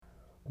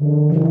Hey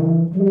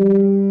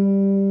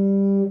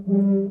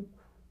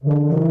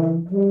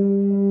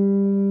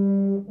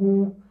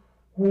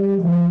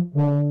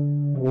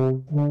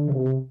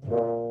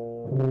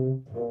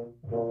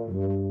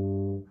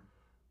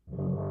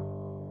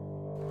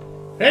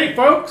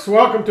folks,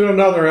 welcome to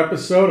another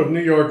episode of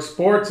New York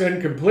Sports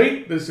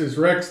Incomplete. This is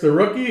Rex the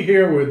Rookie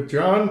here with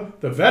Jon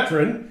the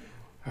Veteran.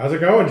 How's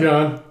it going,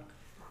 Jon?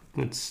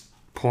 It's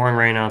pouring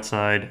rain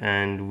outside,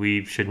 and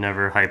we should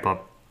never hype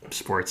up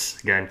sports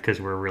again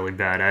because we're really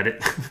bad at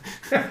it.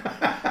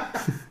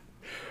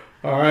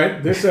 All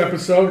right, this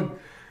episode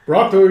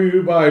brought to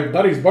you by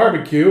Buddy's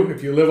Barbecue.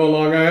 If you live on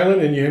Long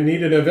Island and you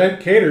need an event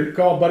catered,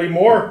 call Buddy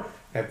Moore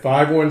at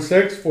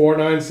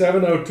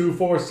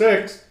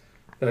 516-497-0246.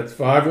 That's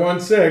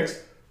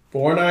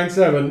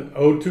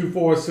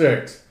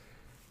 516-497-0246.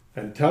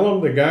 And tell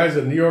them the guys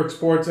at New York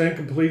Sports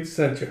Incomplete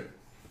sent you.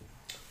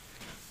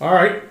 All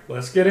right,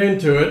 let's get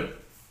into it.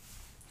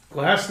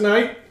 Last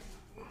night,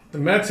 the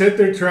Mets hit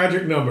their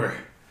tragic number.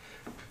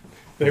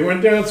 They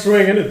went down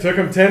swinging. It took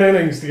them 10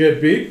 innings to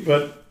get beat,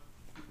 but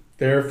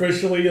they're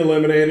officially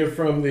eliminated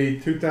from the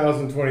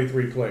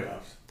 2023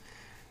 playoffs.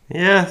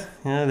 Yeah,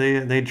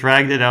 they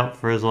dragged it out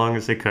for as long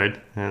as they could,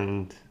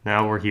 and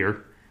now we're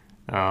here.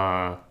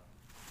 Well,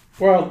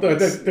 I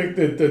think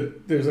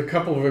that there's a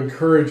couple of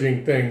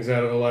encouraging things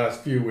out of the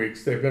last few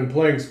weeks. They've been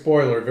playing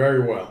spoiler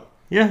very well.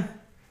 Yeah.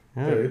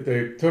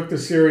 They took the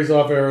series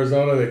off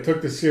Arizona. They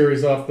took the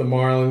series off the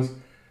Marlins.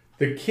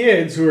 The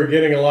kids who are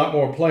getting a lot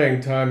more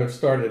playing time have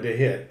started to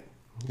hit.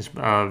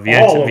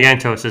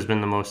 Vientos has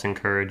been the most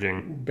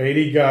encouraging.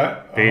 Beatty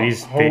got a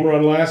home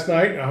run last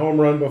night, a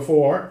home run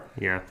before.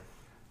 Yeah.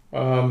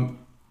 In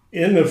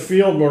the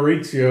field,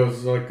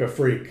 Mauricio's like a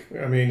freak.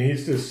 I mean,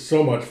 he's just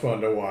so much fun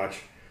to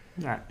watch.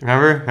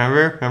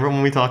 Remember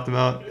when we talked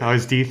about how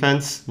his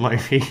defense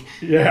might be...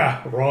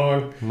 Yeah,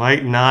 wrong.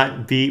 Might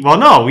not be... Well,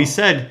 no, we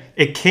said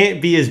it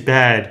can't be as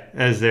bad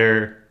as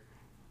they're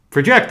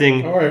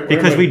projecting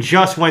because we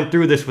just went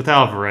through this with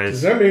Alvarez.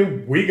 Does that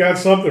mean we got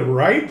something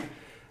right?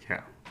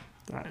 Yeah.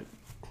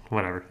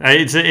 Whatever.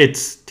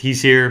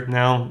 He's here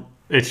now.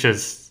 It's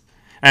just...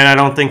 And I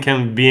don't think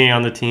him being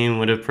on the team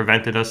would have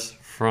prevented us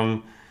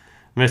from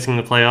missing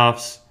the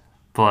playoffs,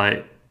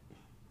 but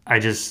I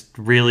just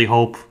really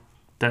hope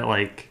that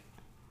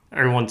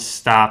everyone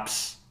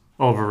stops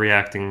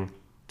overreacting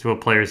to a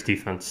player's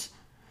defense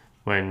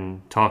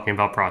when talking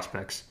about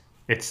prospects.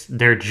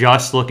 They're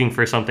just looking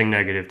for something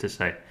negative to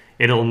say.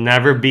 It'll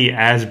never be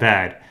as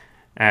bad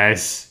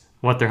as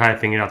what they're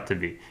hyping it up to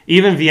be.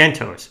 Even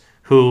Vientos,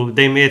 who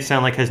they made it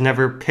sound like has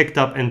never picked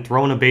up and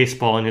thrown a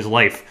baseball in his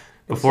life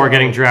before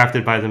getting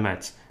drafted by the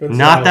Mets.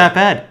 Not that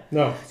bad.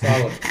 No,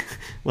 solid.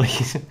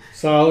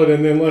 Solid,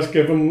 and then let's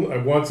give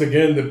him, once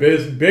again, the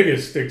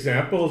biggest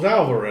example is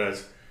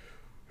Alvarez,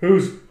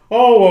 who's,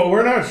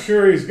 we're not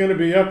sure he's going to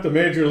be up to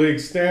Major League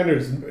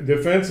standards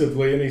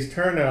defensively, and he's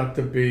turned out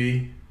to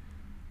be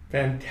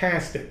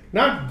fantastic.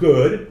 Not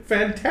good,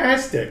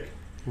 fantastic.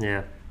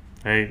 Yeah.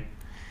 You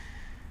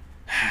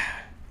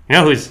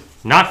know who's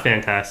not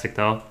fantastic,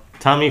 though?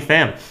 Tommy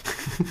Pham.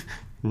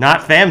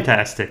 Not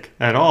fantastic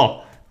at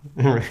all.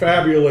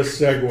 Fabulous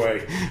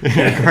segue.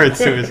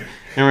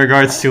 In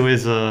regards to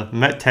his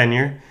Met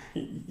tenure.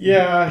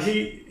 Yeah,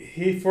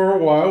 he for a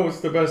while was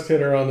the best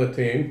hitter on the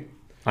team.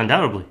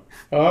 Undoubtedly.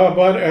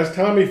 But as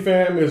Tommy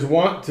Pham is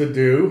wont to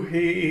do,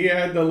 he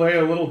had to lay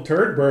a little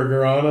turd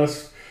burger on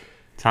us.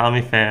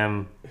 Tommy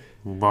Pham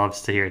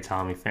loves to hear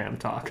Tommy Pham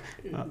talk.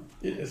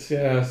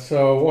 Yeah,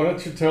 so why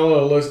don't you tell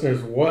our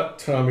listeners what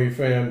Tommy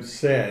Pham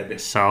said?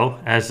 So,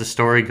 as the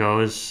story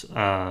goes,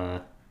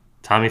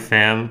 Tommy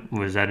Pham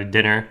was at a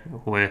dinner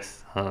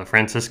with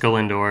Francisco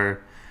Lindor,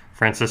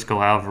 Francisco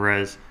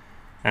Alvarez,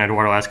 and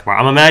Eduardo Escobar.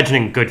 I'm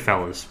imagining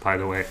Goodfellas, by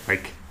the way,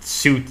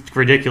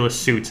 ridiculous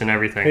suits and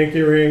everything.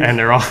 Pinky rings. And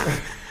they're all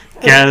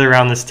gathered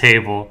around this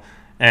table,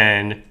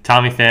 and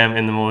Tommy Pham,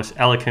 in the most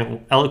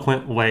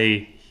eloquent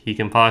way he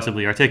can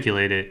possibly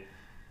articulate it,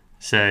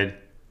 said,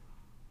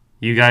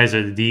 "You guys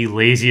are the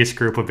laziest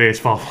group of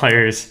baseball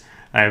players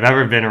I've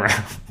ever been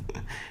around."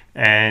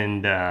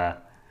 And of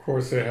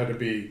course, they had to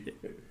be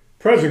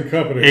present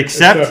company.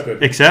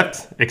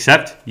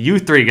 Except you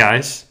three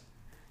guys,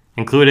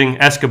 including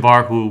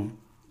Escobar, who,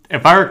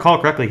 if I recall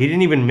correctly, he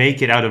didn't even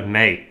make it out of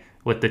May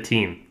with the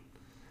team.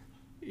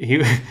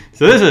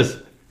 So this is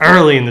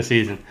early in the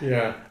season.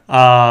 Yeah.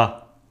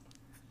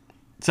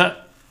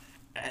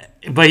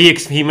 But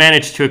he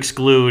managed to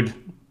exclude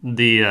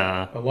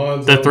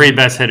the three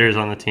best hitters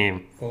on the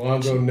team.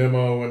 Alonso,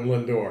 Nimmo, and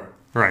Lindor.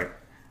 Right.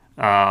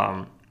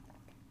 Now,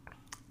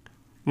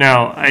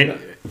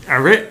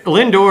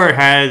 Lindor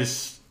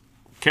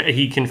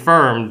he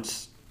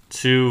confirmed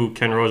to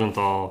Ken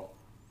Rosenthal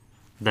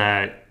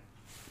that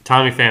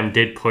Tommy Pham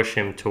did push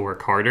him to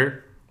work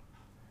harder,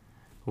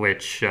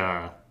 which...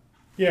 yeah,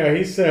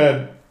 he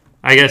said...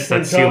 I guess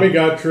that's... When Tommy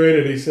got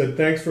traded, he said,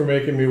 "Thanks for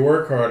making me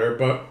work harder,"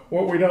 but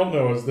what we don't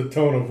know is the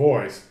tone of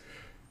voice.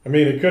 I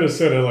mean, he could have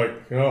said it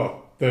like,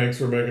 "Oh, thanks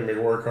for making me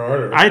work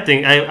harder." I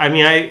think...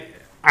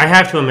 I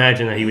have to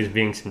imagine that he was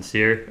being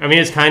sincere. I mean,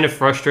 it's kind of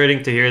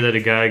frustrating to hear that a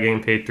guy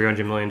getting paid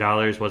 $300 million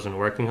wasn't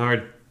working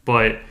hard,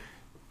 but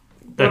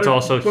that's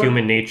also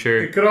human nature.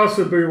 It could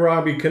also be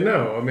Robbie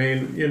Cano. I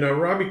mean,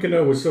 Robbie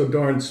Cano was so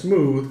darn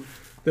smooth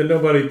that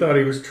nobody thought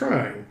he was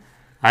trying.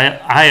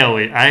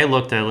 I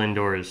looked at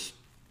Lindor's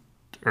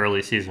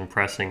early season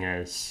pressing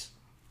as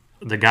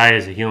the guy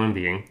is a human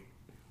being.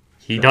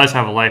 He does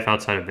have a life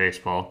outside of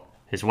baseball.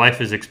 His wife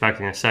is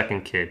expecting a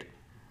second kid,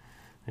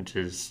 which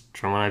is,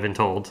 from what I've been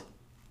told,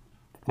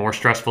 more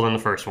stressful than the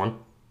first one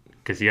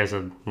because he has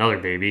another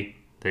baby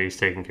that he's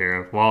taking care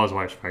of while his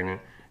wife's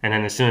pregnant. And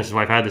then as soon as his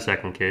wife had the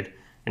second kid,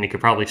 and he could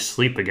probably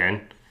sleep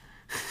again,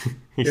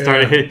 he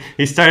started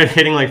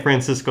hitting like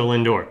Francisco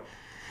Lindor.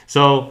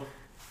 So,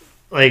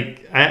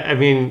 like,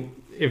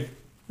 if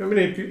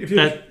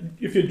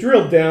you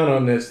drill down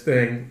on this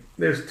thing,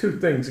 there's two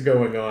things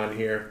going on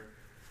here.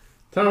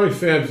 Tommy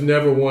Pham's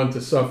never one to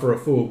suffer a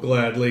fool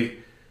gladly.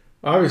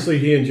 Obviously,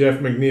 he and Jeff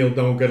McNeil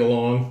don't get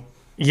along.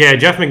 Yeah,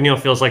 Jeff McNeil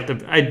feels like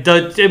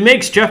it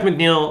makes Jeff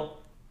McNeil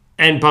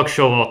and Buck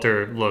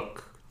Showalter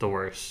look the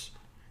worst.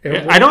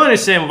 I don't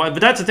understand why,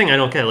 but that's the thing I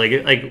don't get.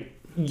 Like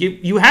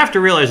you have to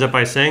realize that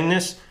by saying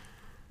this,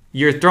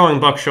 you're throwing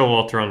Buck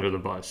Showalter under the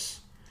bus.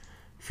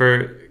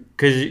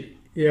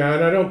 Yeah,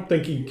 and I don't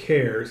think he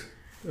cares.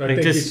 I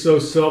think he's so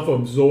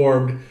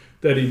self-absorbed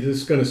that he's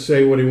just going to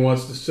say what he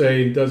wants to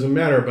say. It doesn't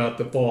matter about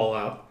the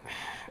fallout.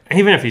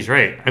 Even if he's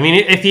right. I mean,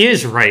 if he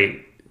is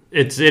right,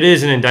 it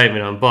is an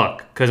indictment on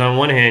Buck. Because on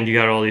one hand, you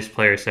got all these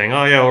players saying,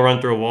 oh, yeah, we'll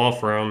run through a wall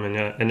for him.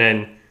 And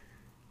then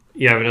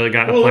you have another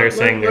player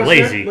saying they're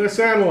lazy. Let's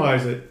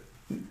analyze it.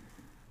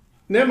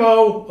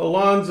 Nimmo,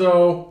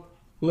 Alonso,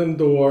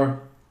 Lindor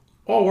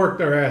all work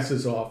their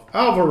asses off.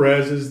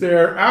 Alvarez is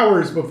there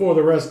hours before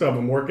the rest of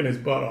them working his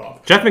butt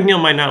off. Jeff McNeil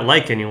might not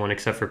like anyone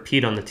except for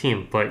Pete on the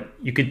team, but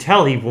you could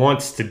tell he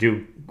wants to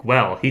do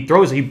well. He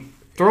throws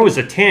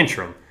a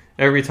tantrum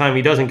every time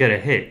he doesn't get a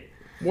hit.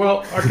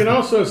 Well, I can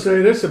also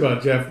say this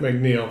about Jeff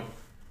McNeil.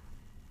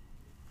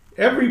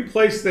 Every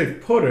place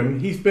they've put him,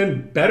 he's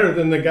been better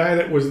than the guy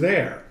that was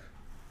there.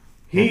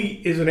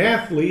 He is an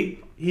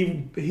athlete.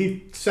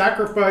 He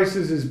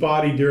sacrifices his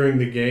body during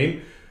the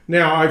game.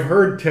 Now, I've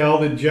heard tell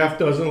that Jeff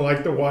doesn't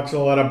like to watch a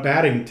lot of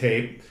batting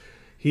tape.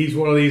 He's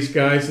one of these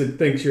guys that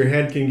thinks your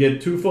head can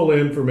get too full of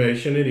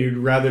information and he'd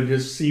rather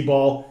just see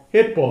ball,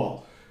 hit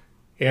ball.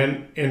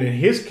 And in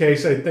his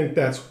case, I think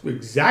that's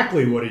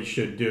exactly what he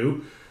should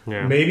do.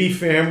 Yeah. Maybe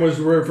Pham was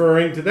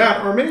referring to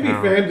that, or maybe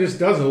Pham just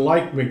doesn't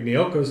like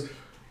McNeil because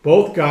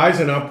both guys,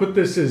 and I'll put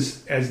this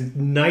as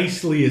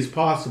nicely as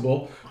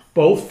possible,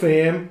 both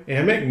Pham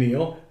and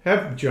McNeil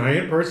have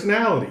giant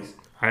personalities.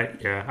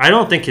 I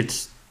don't think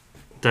it's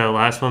the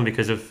last one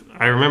because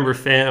I remember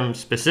Pham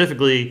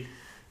specifically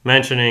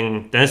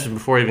mentioning, this was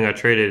before he even got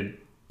traded,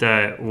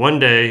 that one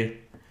day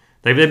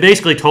they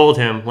basically told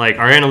him, like,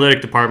 our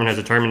analytic department has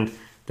determined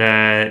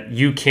that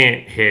you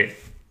can't hit,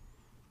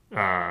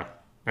 that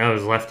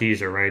was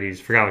lefties or righties,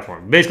 forgot which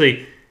one.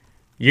 Basically,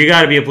 you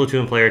got to be a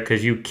platoon player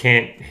because you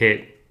can't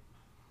hit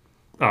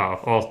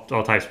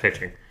all types of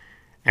pitching.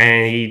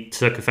 And he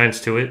took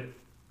offense to it,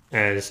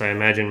 as I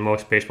imagine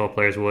most baseball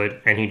players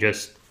would, and he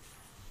just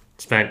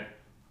spent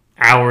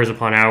hours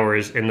upon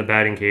hours in the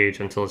batting cage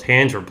until his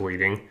hands were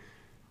bleeding.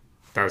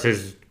 That was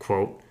his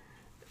quote.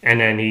 And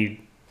then he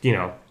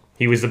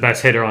was the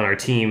best hitter on our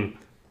team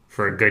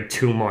for a good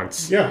 2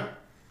 months. Yeah.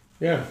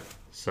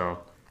 So,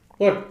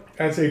 look,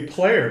 as a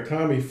player,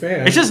 Tommy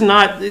Pham, it's just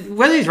not,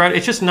 whether he's right,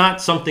 it's just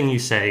not something you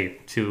say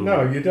to.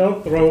 No, you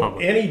don't throw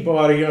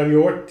anybody on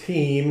your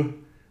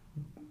team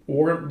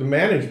or the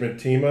management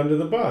team under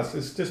the bus.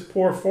 It's just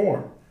poor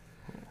form.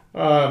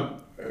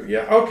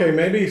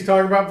 Maybe he's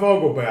talking about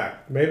Vogelback.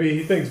 Maybe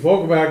he thinks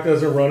Vogelback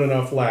doesn't run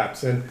enough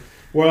laps. And,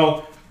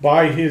 well,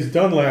 by his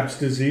Dunlap's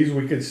disease,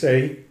 we could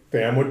say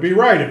Pham would be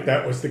right if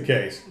that was the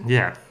case.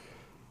 Yeah.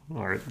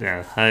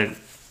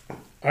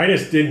 I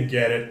just didn't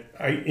get it.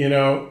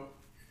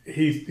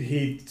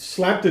 He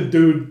slapped a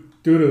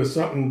dude due to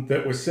something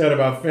that was said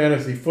about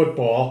fantasy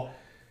football,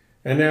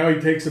 and now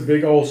he takes a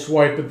big old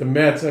swipe at the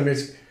Mets. I mean,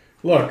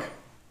 look,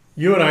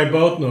 you and I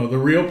both know the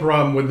real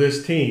problem with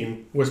this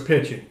team was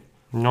pitching.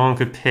 No one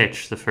could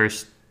pitch the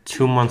first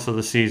 2 months of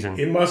the season.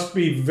 It must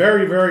be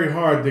very, very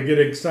hard to get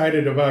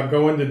excited about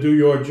going to do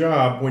your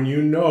job when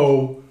you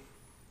know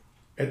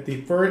at the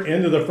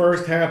end of the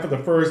first half of the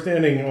first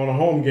inning on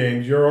home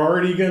games, you're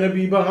already going to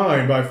be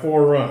behind by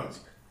 4 runs.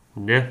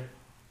 Yeah.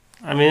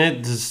 I mean,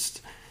 it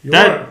just...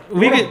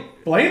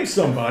 blame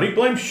somebody.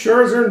 Blame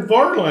Scherzer and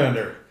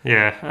Verlander.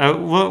 Yeah.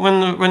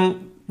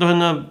 When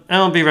the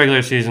MLB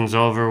regular season's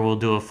over, we'll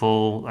do a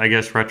full, I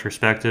guess,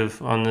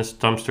 retrospective on this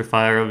dumpster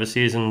fire of a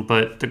season.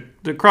 But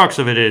the crux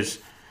of it is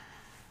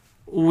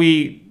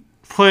we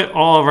put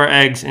all of our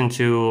eggs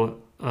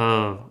into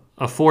a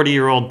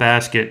 40-year-old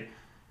basket,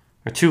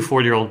 or 2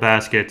 40-year-old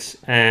baskets,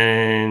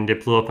 and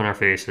it blew up in our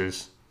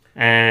faces.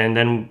 And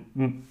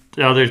then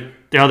there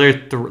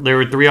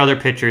were 3 other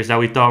pitchers that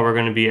we thought were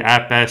going to be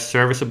at best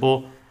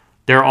serviceable,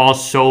 they're all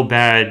so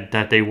bad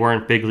that they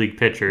weren't big league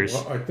pitchers.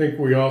 Well, I think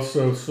we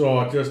also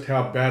saw just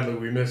how badly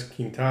we missed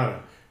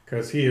Quintana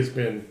because he has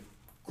been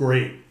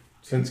great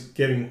since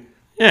getting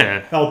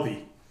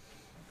healthy.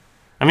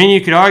 I mean,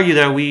 you could argue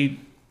that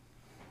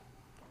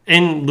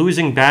in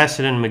losing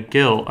Bassett and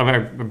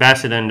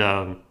Bassett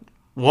and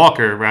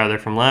Walker rather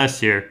from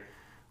last year,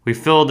 we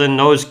filled in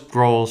those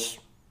roles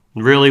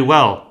really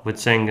well with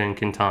Senga and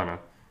Quintana.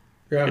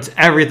 Yeah. It's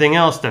everything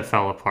else that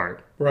fell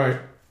apart. Right.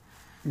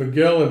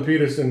 McGill and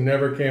Peterson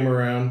never came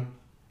around.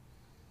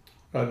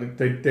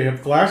 They have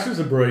flashes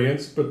of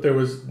brilliance, but there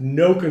was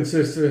no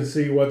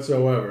consistency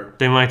whatsoever.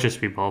 They might just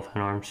be bullpen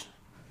arms.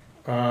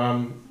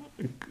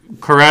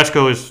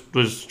 Carrasco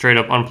was straight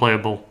up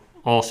unplayable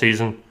all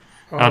season.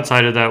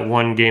 Outside of that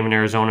one game in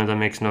Arizona that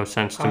makes no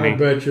sense to me. I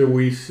bet you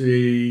we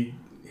see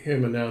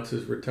him announce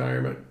his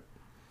retirement.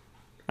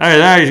 Either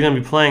that or he's going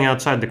to be playing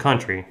outside the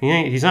country.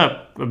 He's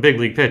not a big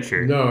league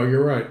pitcher. No,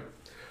 you're right.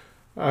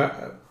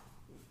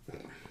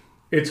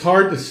 It's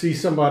hard to see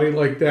somebody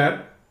like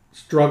that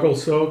struggle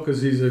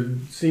because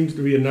seems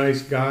to be a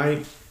nice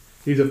guy.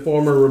 He's a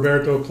former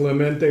Roberto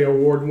Clemente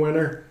Award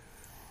winner.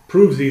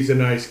 Proves he's a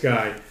nice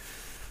guy.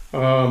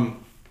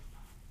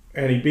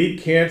 And he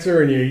beat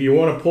cancer, and you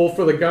want to pull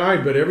for the guy,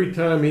 but every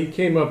time he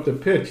came up to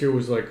pitch, it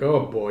was like,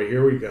 oh boy,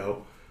 here we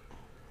go.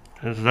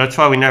 That's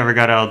why we never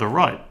got out of the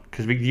rut,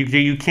 because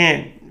you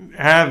can't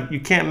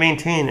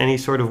maintain any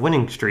sort of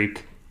winning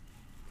streak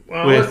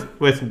with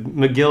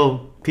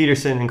McGill,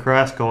 Peterson, and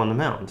Carrasco on the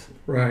mound.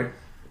 Right.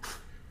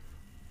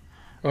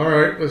 All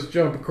right, let's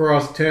jump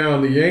across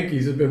town. The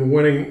Yankees have been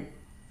winning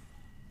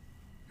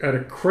at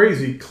a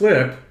crazy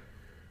clip.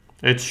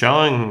 It's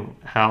showing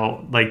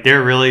how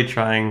they're really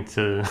trying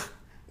to.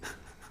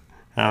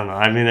 I don't know.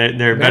 I mean,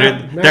 they're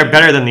better. They're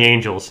better than the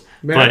Angels,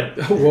 but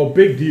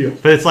big deal.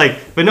 But it's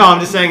but no, I'm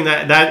just saying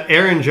that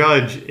Aaron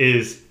Judge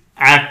is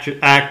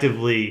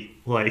actively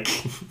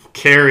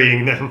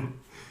carrying them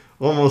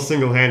almost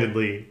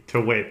single-handedly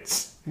to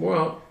wins.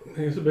 Well,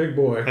 he's a big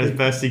boy as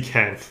best he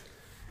can.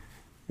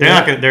 They're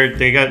not gonna.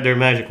 They got their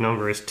magic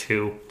number is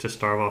 2 to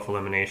starve off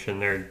elimination.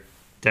 They're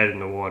dead in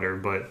the water,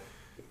 but.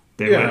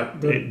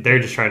 They're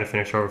just trying to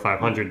finish over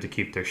 500 to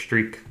keep their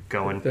streak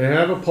going. They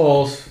have a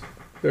pulse.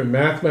 They're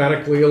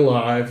mathematically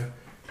alive.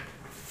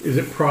 Is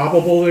it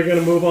probable they're going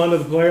to move on to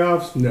the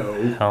playoffs? No.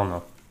 Hell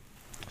no.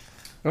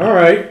 All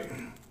right.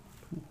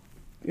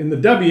 In the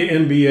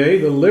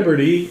WNBA, the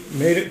Liberty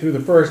made it through the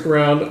first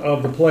round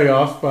of the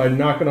playoffs by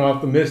knocking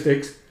off the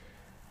Mystics.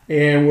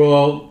 And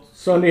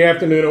Sunday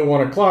afternoon at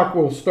 1 o'clock,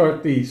 we'll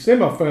start the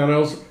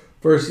semifinals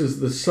versus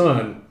the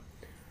Sun.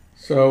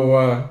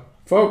 So,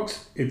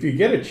 folks, if you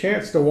get a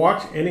chance to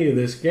watch any of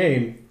this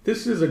game,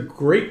 this is a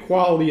great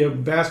quality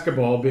of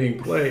basketball being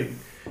played.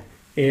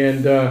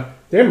 And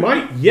there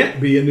might yet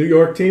be a New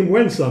York team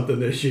win something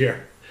this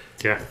year.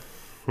 Yeah.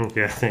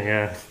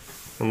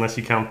 Unless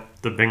you count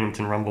the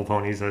Binghamton Rumble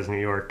Ponies as New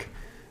York.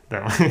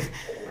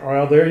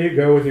 Well, there you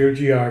go with your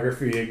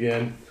geography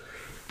again.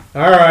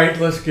 All right,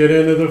 let's get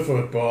into the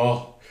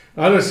football.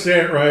 I'll just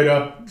say it right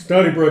up.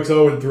 Stony Brook's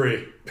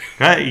 0-3.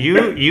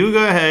 You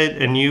go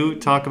ahead and you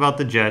talk about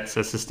the Jets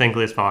as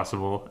distinctly as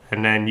possible,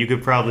 and then you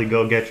could probably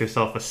go get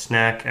yourself a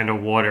snack and a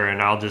water,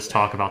 and I'll just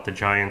talk about the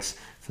Giants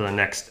for the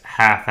next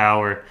half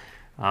hour.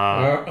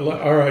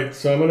 All right,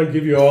 so I'm going to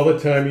give you all the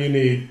time you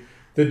need.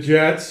 The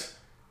Jets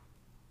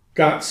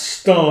got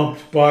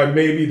stomped by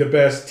maybe the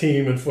best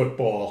team in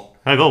football.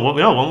 I go,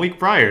 1 week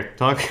prior,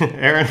 talking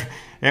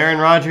Aaron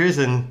Rodgers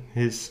and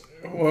his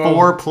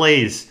 4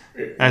 plays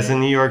as a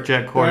New York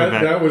Jet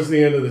quarterback. That was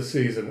the end of the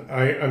season.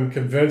 I'm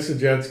convinced the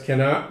Jets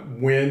cannot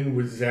win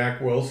with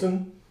Zach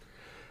Wilson.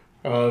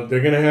 They're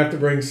going to have to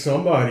bring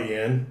somebody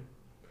in.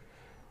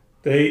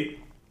 They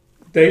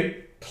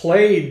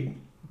played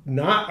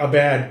not a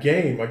bad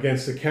game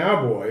against the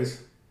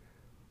Cowboys,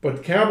 but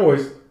the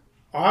Cowboys'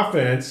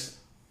 offense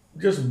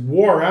just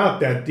wore out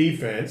that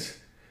defense.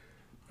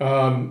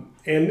 And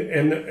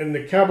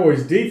the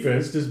Cowboys'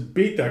 defense just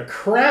beat the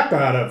crap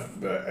out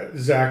of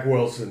Zach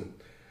Wilson.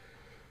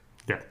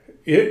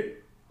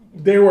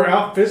 They were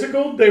out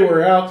physical, they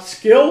were out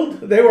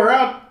skilled, they were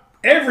out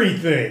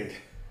everything.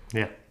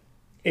 Yeah.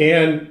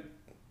 And,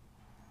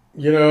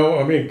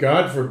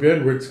 God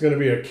forbid it's going to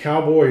be a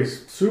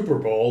Cowboys Super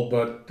Bowl,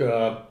 but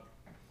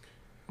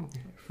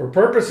for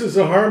purposes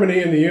of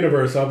harmony in the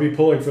universe, I'll be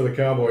pulling for the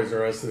Cowboys the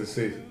rest of the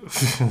season.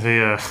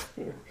 The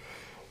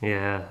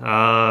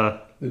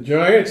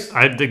Giants?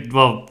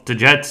 The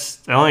Jets,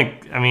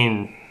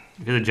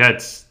 the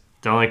Jets,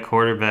 the only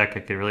quarterback I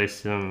could really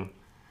see them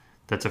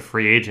that's a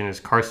free agent is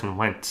Carson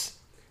Wentz.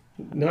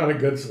 Not a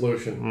good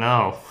solution.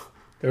 No.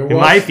 It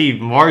might be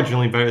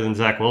marginally better than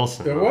Zach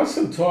Wilson. There was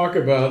some talk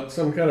about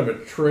some kind of a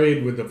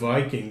trade with the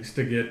Vikings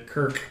to get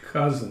Kirk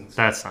Cousins.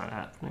 That's not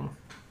happening.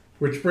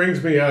 Which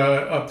brings me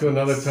up to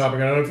another topic.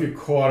 I don't know if you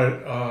caught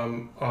it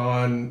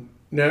on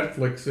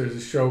Netflix. There's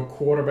a show,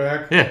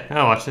 Quarterback. Yeah,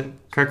 I watched it.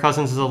 Kirk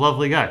Cousins is a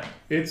lovely guy.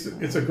 It's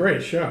a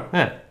great show.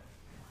 Yeah.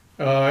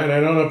 And I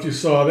don't know if you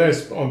saw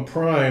this on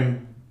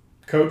Prime,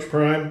 Coach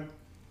Prime.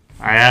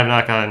 I have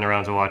not gotten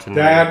around to watching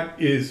that.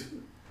 That is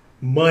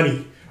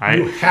money.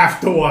 You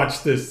have to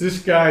watch this. This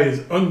guy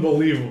is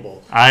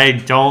unbelievable. I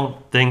don't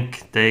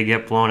think they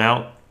get blown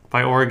out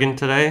by Oregon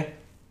today,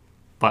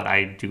 but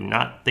I do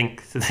not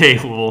think they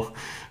will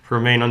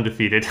remain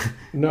undefeated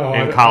in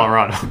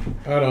Colorado.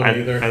 I don't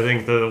either. I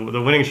think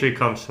the winning streak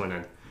comes to an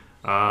end.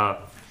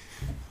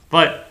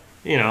 But,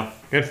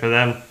 good for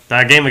them.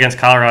 That game against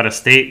Colorado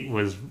State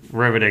was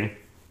riveting.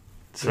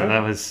 So that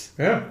was,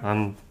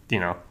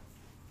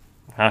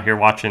 out here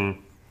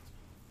watching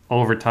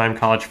overtime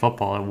college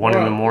football at 1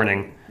 in the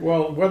morning.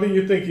 Well, whether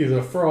you think he's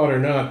a fraud or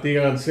not,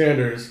 Deion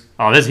Sanders...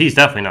 Oh, he's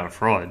definitely not a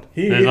fraud.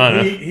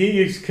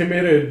 He's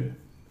committed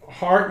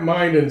heart,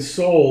 mind, and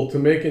soul to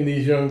making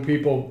these young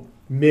people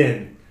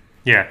men.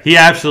 Yeah, he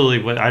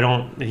absolutely...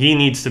 He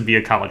needs to be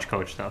a college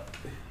coach, though.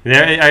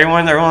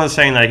 Everyone is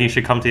saying that he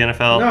should come to the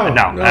NFL.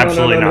 No,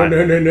 absolutely not.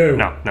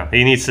 No.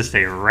 He needs to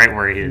stay right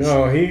where he is.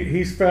 No,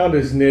 he's found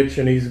his niche,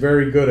 and he's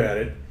very good at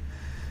it.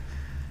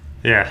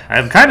 Yeah,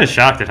 I'm kind of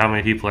shocked at how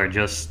many people are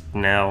just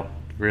now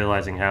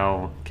realizing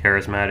how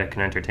charismatic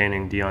and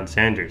entertaining Deion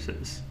Sanders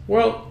is.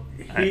 Well,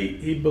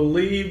 he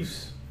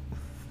believes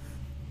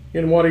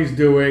in what he's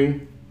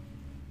doing.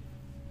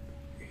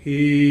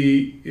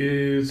 He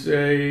is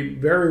a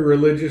very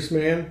religious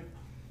man.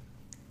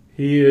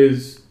 He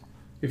is,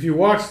 if you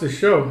watch the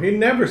show, he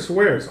never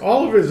swears.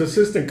 All of his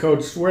assistant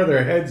coaches swear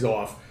their heads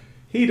off.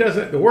 He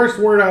doesn't. The worst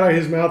word out of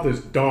his mouth is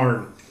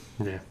darn.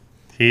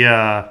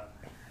 Yeah.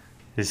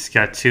 He's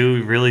got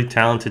 2 really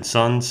talented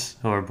sons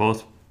who are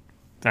both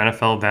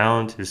NFL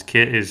bound. His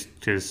kid is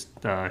just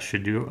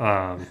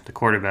Shador, the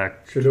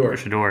quarterback.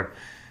 Shador.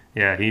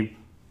 Yeah, he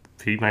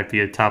might be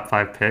a top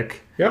 5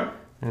 pick. Yep.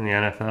 In the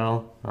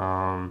NFL.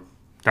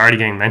 They're already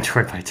getting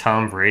mentored by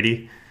Tom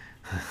Brady.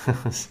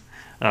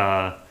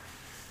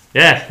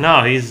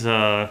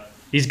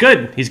 He's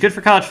good. He's good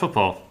for college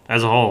football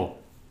as a whole.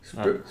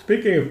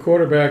 Speaking of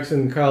quarterbacks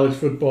in college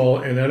football,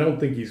 and I don't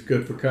think he's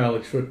good for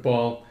college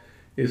football,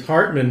 is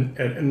Hartman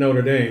at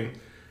Notre Dame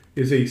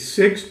is a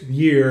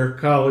 6th-year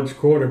college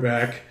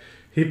quarterback.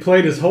 He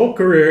played his whole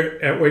career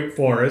at Wake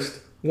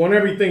Forest, won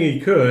everything he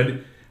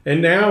could,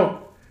 and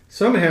now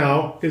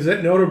somehow is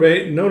at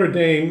Notre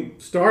Dame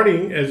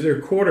starting as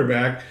their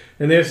quarterback,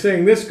 and they're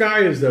saying this guy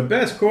is the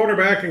best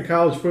quarterback in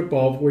college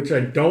football, which I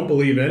don't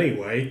believe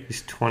anyway.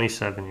 He's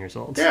 27 years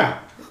old. Yeah.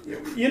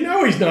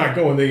 He's not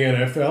going to the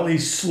NFL.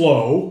 He's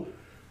slow,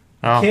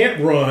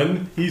 can't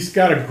run. He's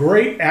got a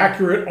great,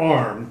 accurate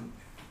arm.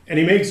 And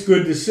he makes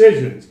good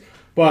decisions.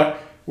 But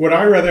would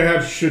I rather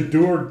have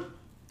Shador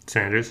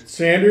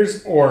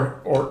Sanders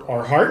or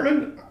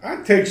Hartman?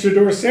 I'd take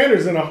Shador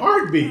Sanders in a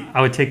heartbeat.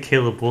 I would take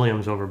Caleb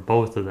Williams over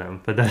both of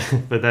them. But that's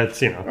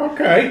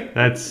Okay.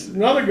 That's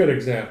another good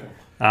example.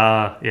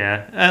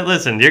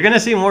 Listen, you're going to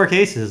see more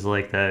cases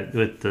like that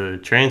with the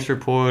transfer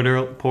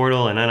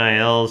portal and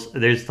NILs.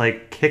 There's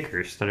like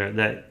kickers that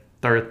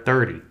are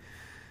 30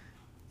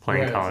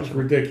 playing college. It's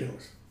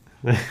ridiculous.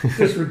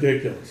 Just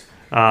ridiculous.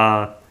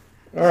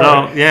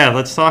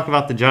 Let's talk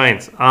about the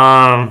Giants.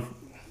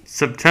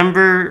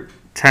 September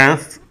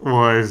 10th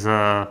was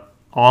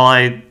all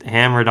I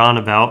hammered on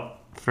about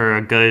for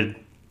a good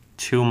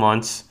 2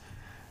 months.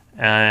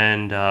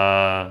 And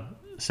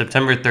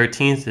September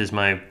 13th is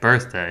my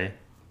birthday.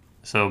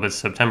 But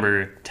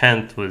September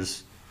 10th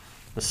was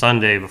the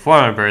Sunday before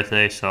my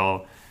birthday,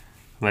 so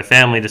my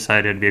family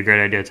decided it'd be a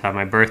great idea to have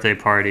my birthday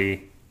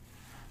party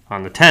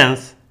on the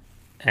 10th.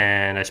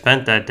 And I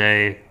spent that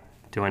day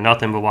doing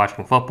nothing but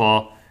watching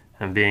football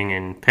and being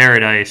in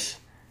paradise.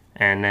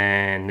 And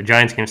then the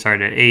Giants game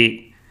started at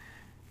 8.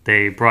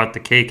 They brought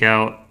the cake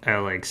out at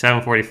like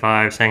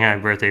 7:45, sang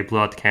happy birthday, blew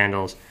out the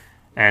candles.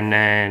 And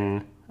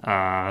then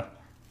I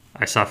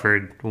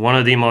suffered one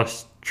of the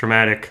most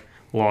traumatic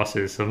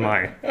losses of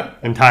my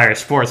entire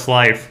sports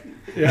life.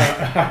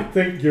 Yeah, I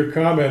think your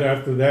comment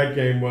after that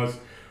game was,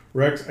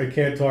 Rex, I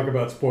can't talk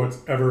about sports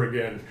ever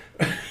again.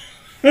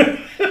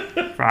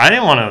 I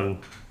didn't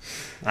want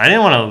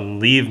to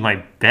leave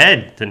my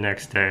bed the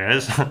next day. I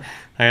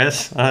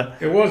guess.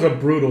 It was a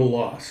brutal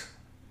loss.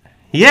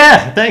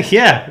 Yeah, thanks.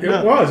 Yeah,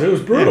 it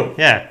was brutal.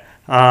 Yeah.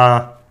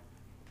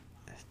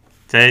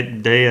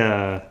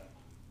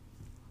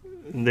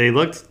 They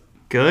looked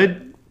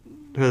good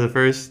for the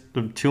first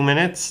 2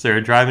 minutes. They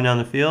were driving down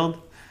the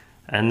field,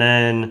 and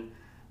then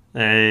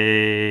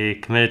they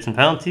committed some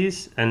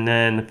penalties, and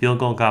then the field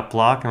goal got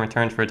blocked and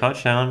returned for a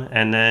touchdown,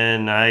 and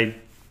then I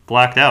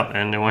blacked out,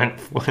 and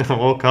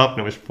woke up, and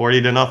it was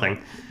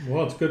 40-0.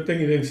 Well, it's a good thing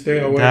you didn't stay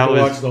awake to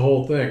watch the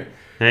whole thing.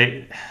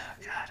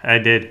 I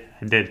did,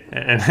 and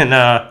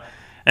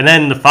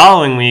then the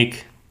following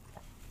week,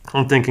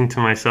 I'm thinking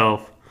to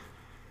myself,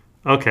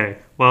 okay,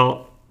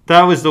 well,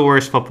 that was the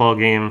worst football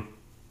game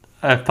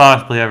I've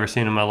possibly ever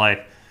seen in my life.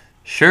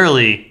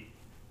 Surely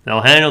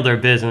they'll handle their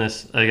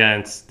business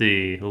against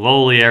the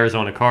lowly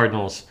Arizona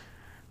Cardinals,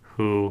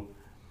 who,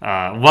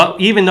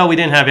 even though we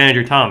didn't have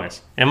Andrew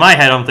Thomas, in my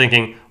head I'm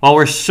thinking, well,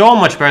 we're so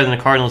much better than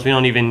the Cardinals, we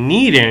don't even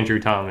need Andrew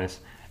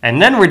Thomas.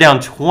 And then we're down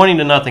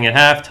 20-0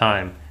 at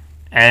halftime,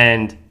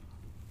 and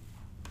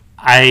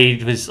I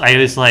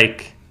was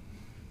like,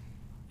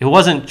 it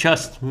wasn't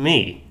just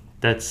me.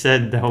 that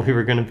said that we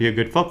were going to be a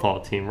good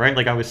football team, right?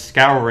 Like I was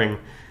scouring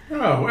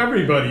Oh,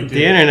 everybody did.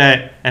 the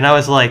internet, and I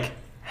was like,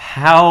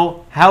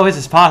 how is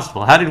this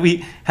possible? How did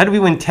we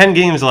win 10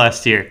 games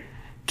last year?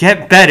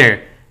 Get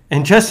better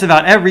in just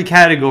about every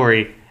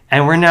category,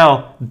 and we're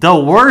now the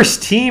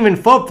worst team in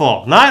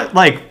football. Not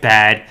like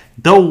bad,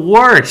 the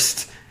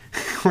worst.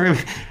 We're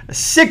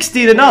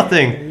 60-0.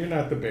 You're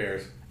not the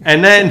Bears.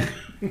 And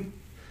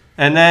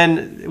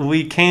then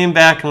we came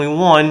back and we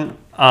won.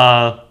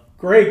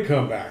 Great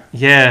comeback.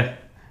 Yeah,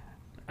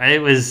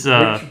 it was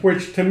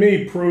which to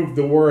me proved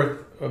the worth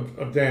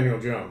of Daniel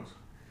Jones.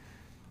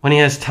 when he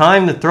has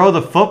time to throw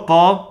the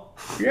football.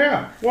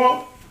 Yeah,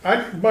 well,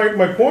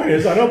 my point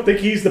is, I don't think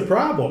he's the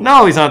problem.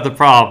 No, he's not the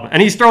problem.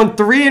 And he's thrown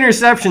 3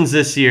 interceptions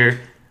this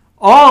year.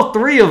 All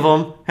 3 of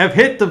them have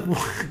hit the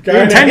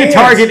intended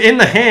target in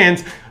the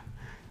hands.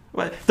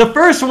 The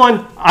first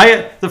one,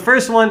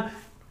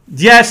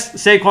 yes,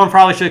 Saquon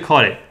probably should have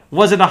caught it.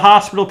 Was it a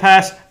hospital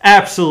pass?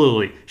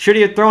 Absolutely. Should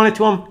he have thrown it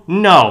to him?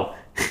 No.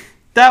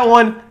 That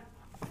one,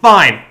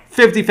 fine.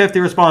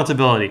 50-50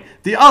 responsibility.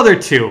 The other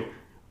 2,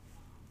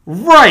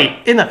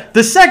 right in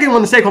the second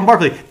one to Saquon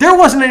Barkley, there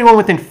wasn't anyone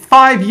within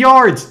 5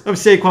 yards of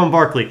Saquon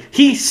Barkley.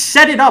 He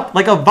set it up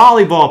like a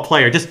volleyball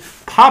player, just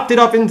popped it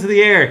up into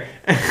the air,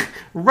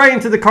 right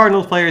into the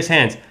Cardinals player's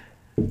hands.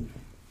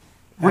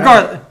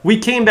 Regardless, we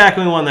came back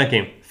and we won that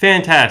game.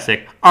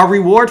 Fantastic. Our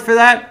reward for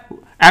that,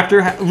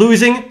 after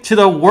losing to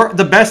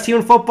the best team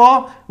in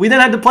football, we then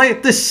had to play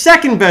the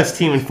second best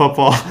team in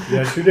football.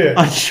 Yes, you did.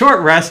 On short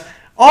rest.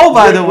 Oh,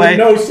 by the way,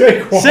 no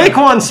Saquon.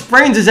 Saquon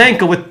sprains his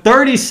ankle with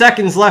 30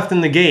 seconds left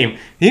in the game.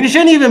 He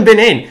shouldn't even been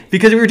in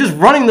because we were just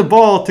running the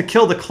ball to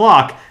kill the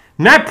clock.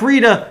 Matt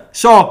Breida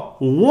saw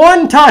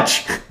 1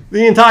 touch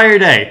the entire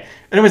day,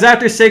 and it was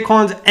after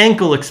Saquon's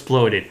ankle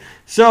exploded.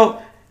 So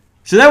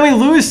then we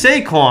lose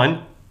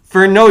Saquon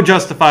for no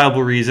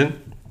justifiable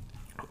reason,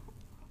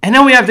 and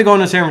then we have to go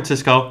into San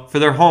Francisco for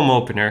their home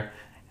opener,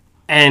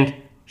 and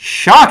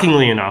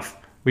shockingly enough,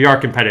 we are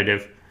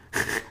competitive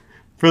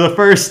for the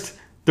first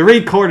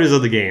 3 quarters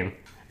of the game,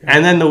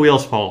 and then the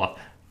wheels fall off.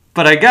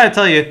 But I gotta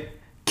tell you,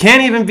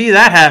 can't even be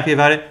that happy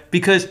about it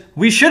because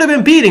we should have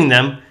been beating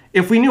them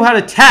if we knew how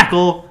to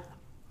tackle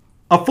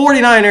a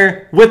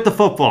 49er with the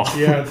football.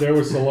 Yeah, there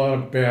was a lot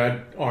of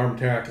bad arm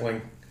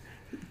tackling.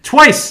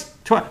 Twice.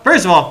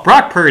 First of all,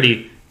 Brock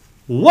Purdy,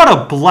 what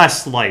a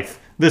blessed life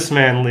this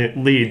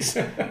man leads.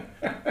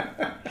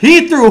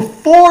 He threw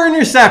 4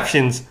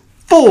 interceptions,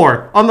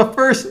 4 on the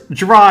first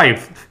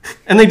drive,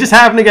 and they just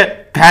happened to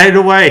get batted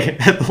away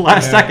at the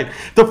last second.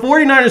 The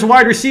 49ers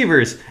wide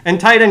receivers and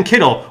tight end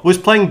Kittle was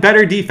playing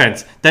better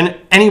defense than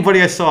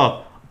anybody I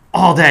saw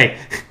all day.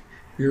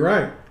 You're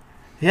right.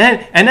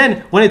 Yeah, and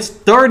then when it's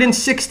 3rd and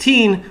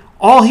 16,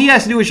 all he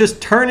has to do is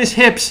just turn his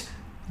hips,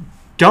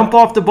 dump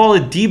off the ball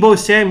at Deebo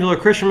Samuel or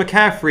Christian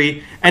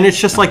McCaffrey, and it's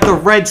just like the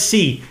Red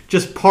Sea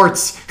just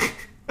parts.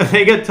 And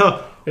they get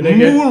to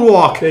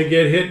moonwalk. They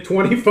get hit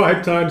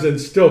 25 times and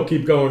still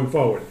keep going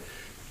forward.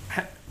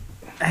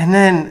 And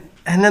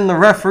then the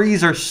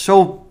referees are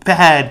so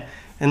bad,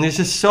 and there's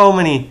just so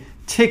many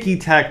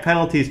ticky-tack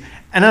penalties.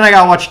 And then I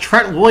got to watch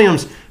Trent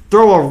Williams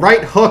throw a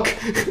right hook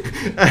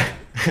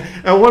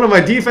at one of my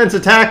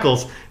defensive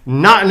tackles.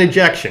 Not an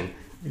ejection.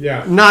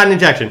 Yeah. Not an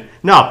ejection.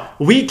 No,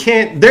 we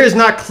can't. There's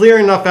not clear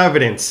enough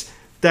evidence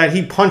that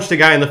he punched a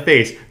guy in the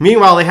face.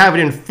 Meanwhile, they have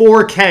it in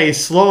 4K,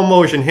 slow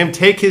motion, him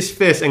take his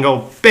fist and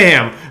go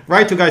bam,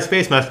 right to a guy's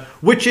face mask,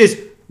 which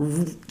is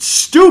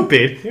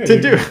stupid to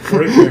do.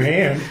 Break your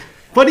hand.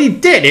 But he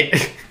did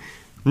it.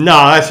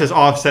 No, that's just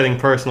offsetting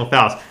personal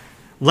fouls.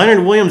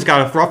 Leonard Williams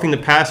got a roughing the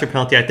passer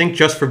penalty, I think,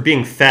 just for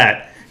being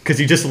fat. Because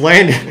he just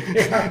landed.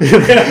 Yeah,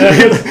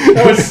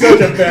 that was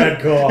such a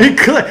bad call. You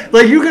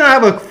can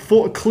have a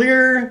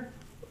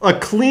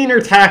cleaner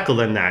tackle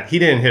than that. He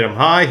didn't hit him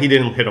high. He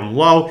didn't hit him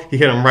low. He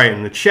hit him right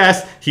in the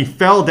chest. He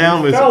fell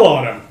down. Fell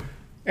on him.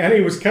 And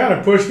he was kind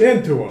of pushed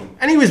into him.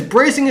 And he was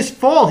bracing his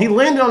fall. He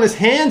landed on his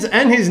hands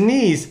and his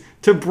knees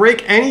to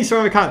break any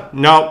sort of contact.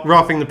 No,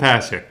 roughing the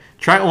passer.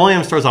 Trent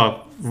Williams throws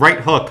a right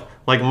hook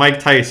like Mike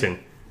Tyson.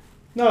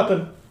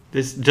 Nothing.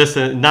 It's just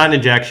not an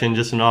ejection,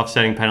 just an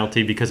offsetting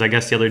penalty because I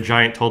guess the other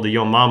Giant told the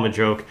Yo Mama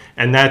joke,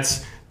 and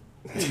that's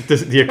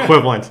the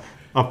equivalent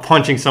of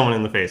punching someone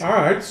in the face. All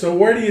right, so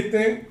where do you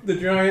think the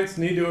Giants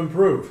need to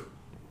improve?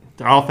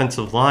 Their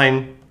offensive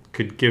line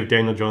could give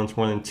Daniel Jones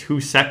more than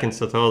 2 seconds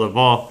to throw the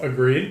ball.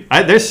 Agreed.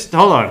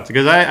 Hold on,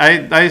 because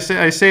I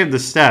saved the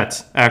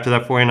stats after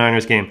that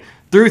 49ers game.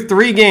 Through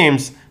 3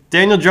 games,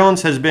 Daniel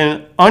Jones has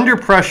been under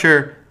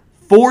pressure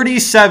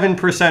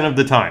 47% of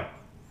the time.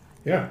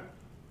 Yeah.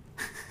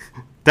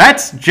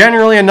 That's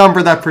generally a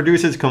number that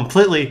produces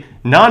completely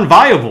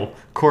non-viable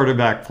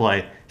quarterback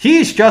play.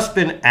 He's just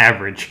been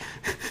average.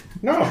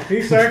 No,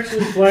 he's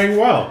actually playing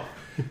well.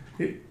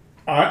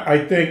 I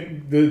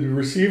think the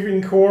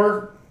receiving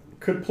core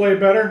could play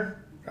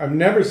better. I've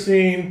never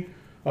seen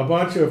a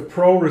bunch of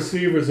pro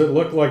receivers that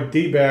look like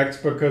D-backs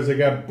because they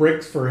got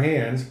bricks for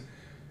hands.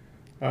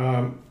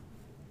 I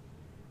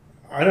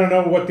don't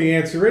know what the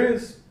answer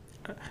is.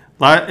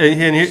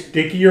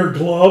 Stickier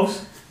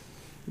gloves.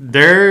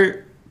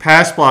 Their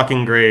pass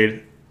blocking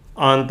grade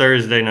on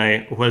Thursday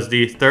night was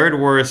the third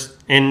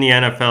worst in the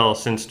NFL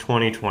since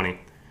 2020,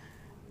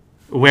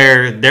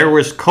 where there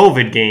was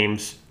COVID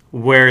games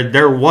where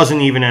there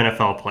wasn't even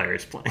NFL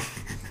players playing.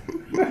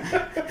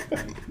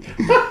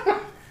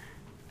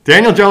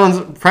 Daniel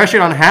Jones pressured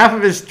on half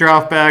of his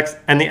dropbacks,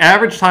 and the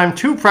average time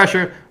to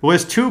pressure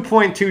was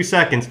 2.2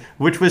 seconds,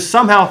 which was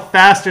somehow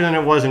faster than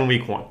it was in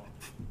Week 1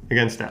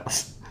 against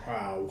Dallas.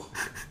 Wow.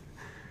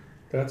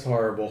 That's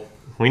horrible.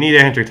 We need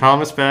Andrew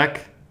Thomas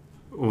back.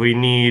 We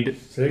need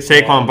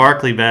Saquon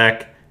Barkley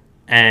back.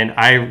 And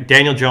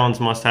Daniel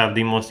Jones must have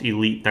the most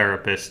elite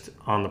therapist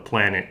on the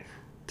planet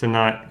to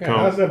not go...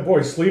 How's that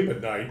boy sleep at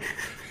night?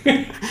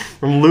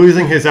 from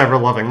losing his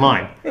ever-loving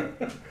mind.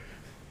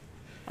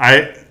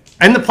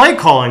 And the play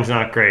calling's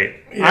not great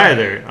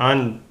either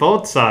on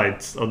both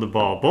sides of the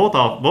ball,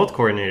 both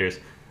coordinators.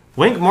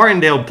 Wink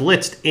Martindale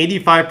blitzed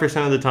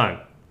 85% of the time.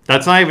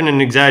 That's not even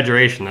an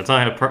exaggeration. That's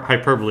not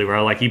hyperbole where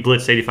he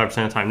blitzed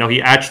 85% of the time. No,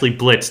 he actually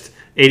blitzed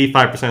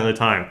 85% of the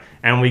time.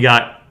 And we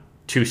got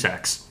 2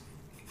 sacks.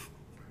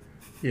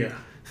 Yeah.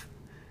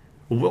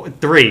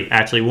 3,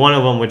 actually. One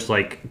of them which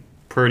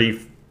Purdy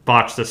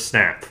botched a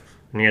snap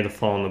and he had to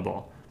fall on the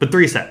ball. But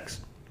 3 sacks.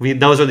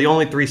 Those are the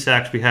only 3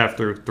 sacks we have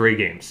through 3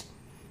 games.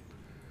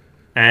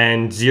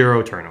 And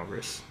 0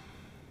 turnovers.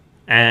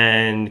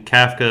 And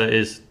Kafka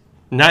is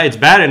not. It's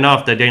bad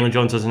enough that Daniel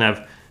Jones doesn't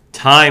have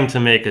time to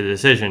make a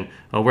decision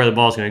of where the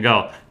ball's going to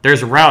go.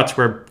 There's routes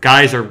where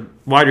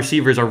wide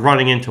receivers are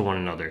running into one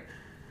another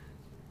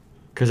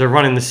because they're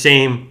running the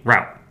same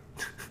route.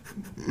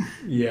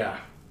 Yeah.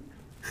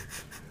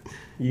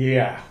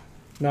 Yeah.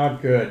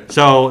 Not good.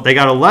 So they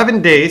got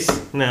 11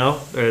 days now.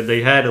 Or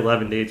they had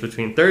 11 days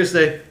between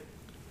Thursday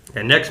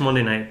and next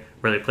Monday night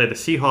where they play the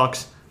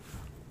Seahawks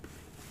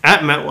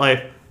at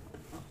MetLife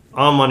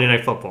on Monday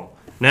Night Football.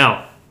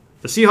 Now,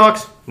 the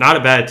Seahawks, not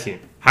a bad team.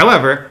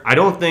 However, I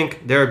don't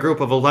think they're a group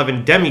of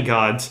 11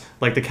 demigods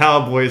like the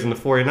Cowboys and the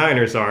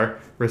 49ers are,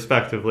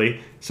 respectively.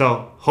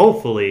 So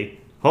hopefully,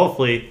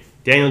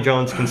 Daniel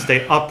Jones can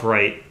stay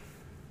upright,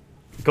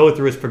 go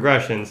through his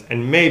progressions,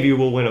 and maybe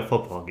we'll win a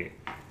football game.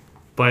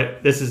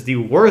 But this is the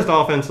worst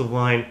offensive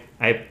line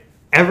I've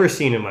ever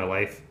seen in my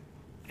life.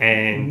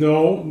 And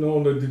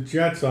No, the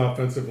Jets'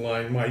 offensive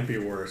line might be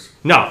worse.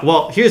 No,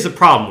 well, here's the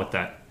problem with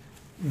that.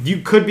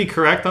 You could be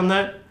correct on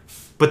that,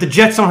 but the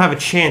Jets don't have a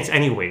chance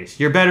anyways.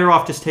 You're better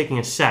off just taking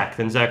a sack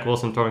than Zach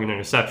Wilson throwing an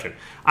interception.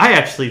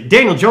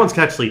 Daniel Jones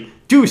can actually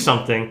do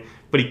something,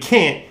 but he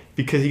can't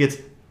because he gets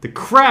the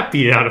crap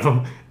beat out of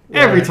him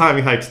every time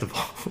he hikes the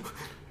ball.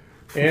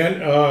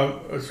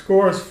 And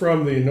scores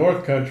from the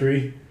North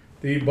Country,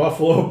 the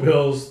Buffalo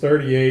Bills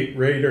 38,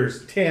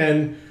 Raiders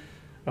 10.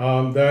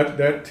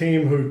 That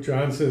team who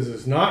John says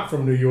is not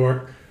from New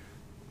York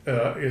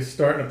is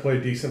starting to play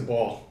decent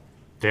ball.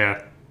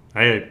 Yeah,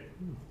 they're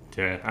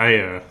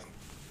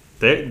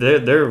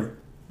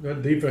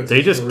that defense.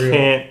 They just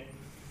can't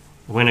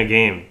win a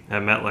game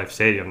at MetLife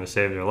Stadium to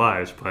save their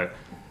lives. But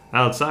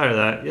outside of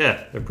that,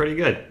 yeah, they're pretty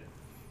good.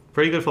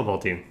 Pretty good football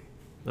team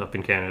up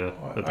in Canada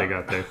that they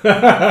got there.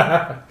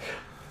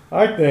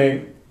 I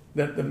think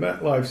that the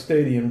MetLife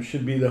Stadium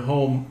should be the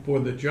home for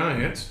the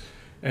Giants.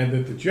 And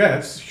that the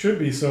Jets should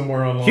be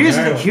somewhere on Long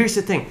Island. Here's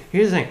the thing.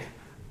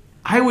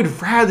 I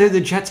would rather the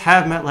Jets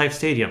have MetLife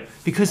Stadium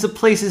because the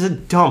place is a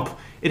dump.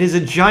 It is a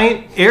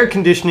giant air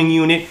conditioning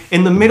unit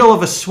in the middle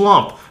of a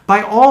swamp.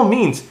 By all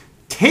means,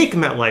 take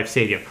MetLife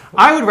Stadium.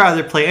 I would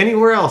rather play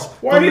anywhere else.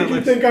 Why did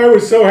you think I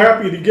was so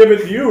happy to give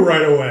it to you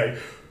right away?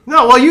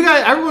 No, well,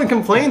 everyone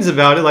complains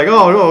about it,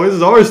 oh, no, this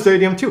is our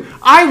stadium too.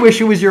 I wish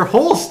it was your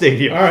whole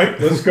stadium. All right,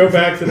 let's go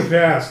back to the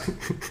past.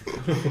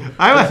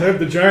 Let's have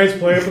the Giants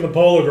play up in the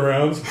Polo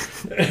Grounds,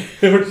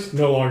 which is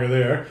no longer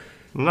there.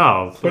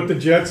 No. Put the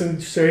Jets in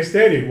Shea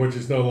Stadium, which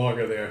is no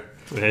longer there.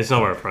 There's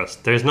nowhere for us.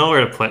 There's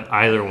nowhere to put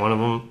either one of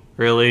them,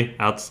 really,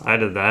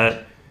 outside of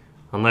that,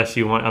 unless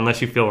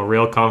you feel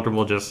real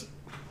comfortable just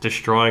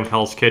destroying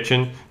Hell's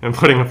Kitchen and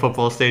putting a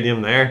football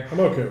stadium there. I'm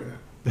okay with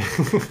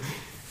that.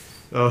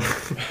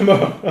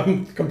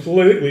 I'm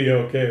completely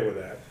okay with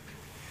that.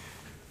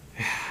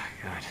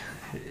 God.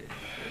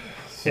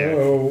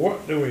 So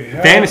what do we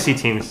have? Fantasy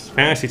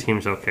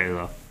teams okay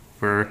though.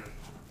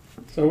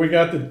 So we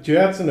got the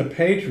Jets and the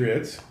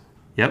Patriots.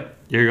 Yep,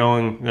 you're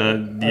going.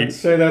 I'd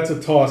say that's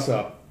a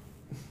toss-up.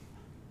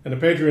 And the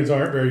Patriots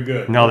aren't very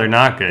good. No, they're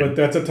not good. But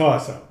that's a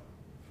toss-up.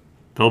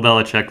 Bill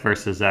Belichick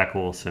versus Zach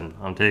Wilson.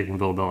 I'm taking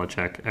Bill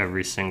Belichick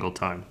every single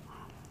time.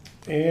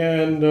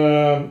 And,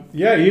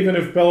 even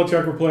if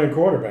Belichick were playing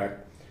quarterback.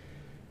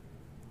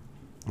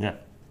 Yeah.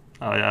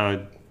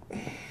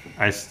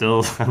 I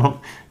still think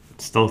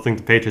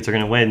the Patriots are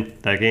going to win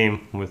that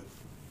game with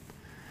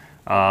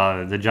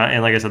the Giants.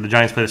 And like I said, the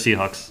Giants play the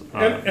Seahawks.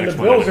 And the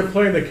Bills are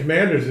playing the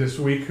Commanders this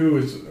week, who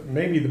is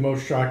maybe the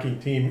most shocking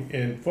team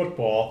in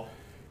football.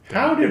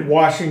 How did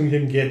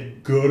Washington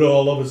get good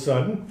all of a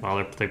sudden?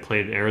 Well, they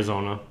played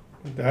Arizona.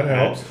 That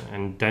helps.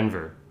 And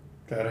Denver.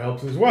 That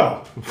helps as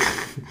well.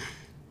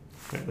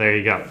 There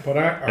you go. But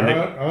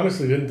I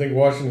honestly didn't think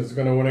Washington was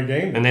going to win a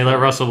game. And they let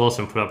Russell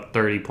Wilson put up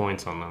 30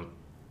 points on them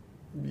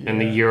in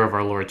the year of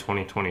our Lord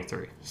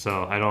 2023.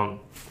 So I don't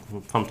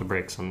pump the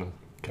brakes on the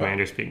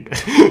Commanders being good.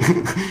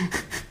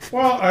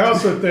 Well, I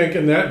also think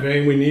in that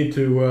vein we need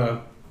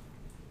to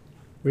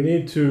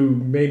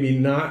maybe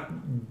not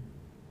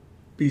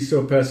be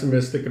so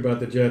pessimistic about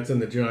the Jets and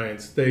the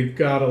Giants. They've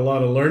got a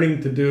lot of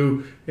learning to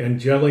do and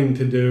gelling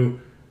to do.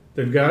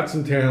 They've got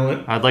some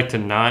talent. I'd like to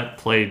not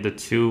play the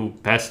two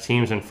best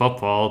teams in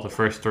football the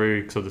first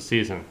 3 weeks of the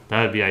season.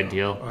 That would be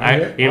ideal.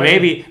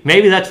 Maybe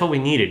that's what we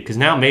needed, because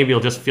now maybe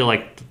it'll just feel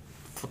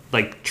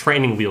like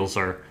training wheels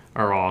are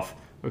off.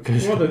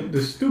 Because well,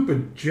 the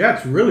stupid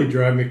Jets really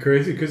drive me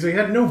crazy because they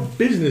had no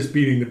business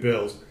beating the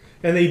Bills,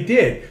 and they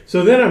did.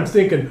 So then I'm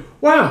thinking,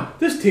 wow,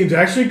 this team's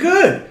actually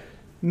good.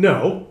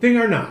 No, they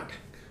are not.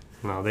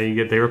 No,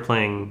 they were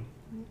playing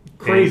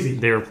crazy.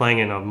 They were playing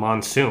in a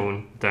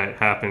monsoon that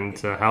happened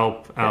to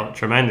help out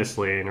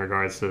tremendously in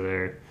regards to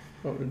their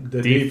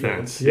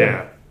defense.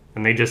 Yeah.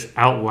 And they just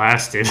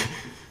outlasted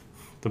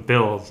the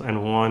Bills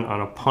and won on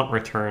a punt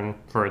return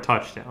for a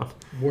touchdown.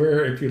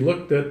 Where if you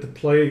looked at the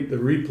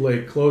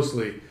replay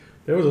closely,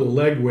 there was a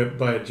leg whip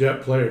by a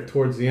Jet player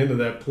towards the end of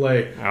that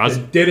play.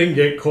 It didn't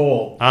get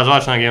called. I was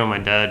watching that game with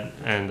my dad,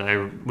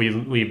 and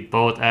we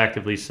both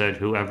actively said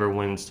whoever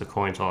wins the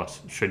coin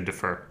toss should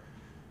defer.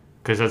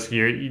 Because that's there's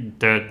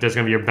going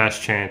to be your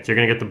best chance. You're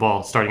going to get the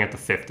ball starting at the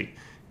 50.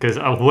 Because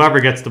whoever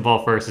gets the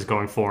ball first is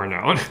going 4 and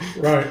out.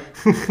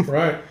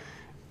 Right.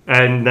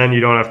 And then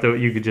you don't have to.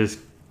 You could just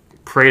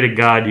pray to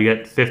God you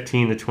get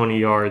 15 to 20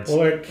 yards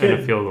and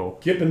a field goal.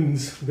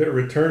 Gibbons that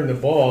returned the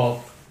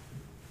ball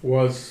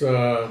was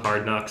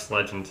Hard Knocks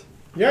legend.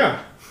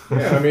 Yeah.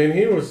 I mean,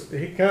 he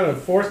kind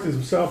of forced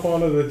himself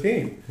onto the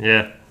team.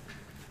 Yeah.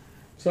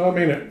 So I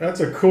mean, that's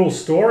a cool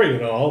story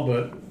and all,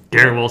 but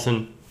Garrett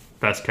Wilson,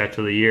 best catch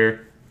of the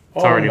year.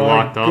 It's already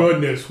locked up. Oh my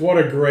goodness, what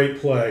a great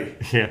play.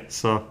 Yeah,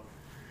 so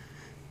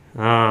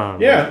no,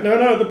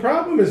 the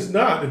problem is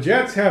not. The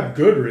Jets have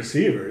good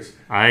receivers.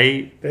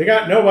 They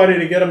got nobody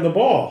to get them the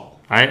ball.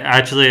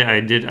 I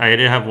did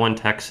have one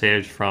text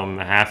saved from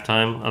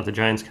halftime of the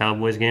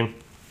Giants-Cowboys game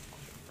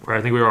where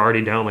I think we were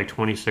already down like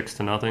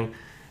 26-0,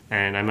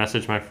 and I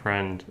messaged my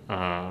friend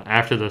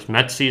after this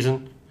Mets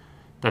season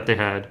that they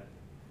had,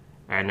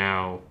 and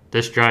now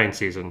this Giants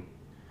season,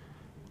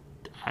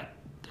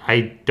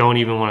 I don't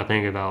even want to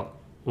think about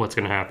what's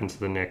going to happen to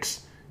the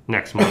Knicks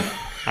next month.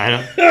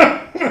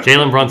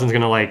 Jalen Brunson's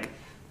going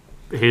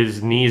to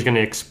his knee's going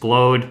to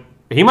explode.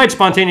 He might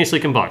spontaneously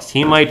combust.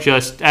 He might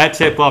just at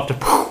tip off to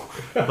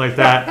like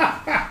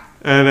that,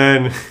 and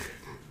then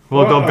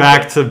we'll go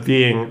back to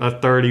being a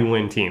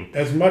 30-win team.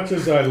 As much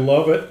as I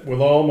love it with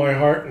all my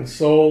heart and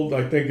soul,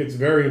 I think it's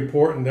very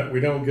important that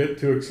we don't get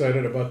too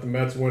excited about the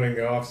Mets winning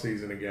the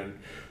offseason again.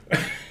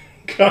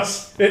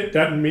 Because it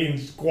doesn't mean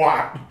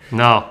squat.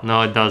 No,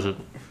 it doesn't.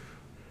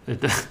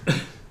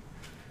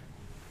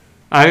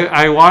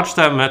 I watched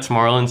that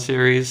Mets-Marlins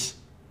series,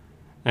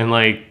 and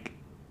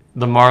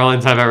the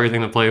Marlins have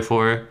everything to play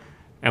for,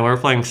 and we're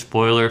playing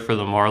spoiler for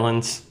the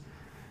Marlins,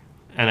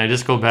 and I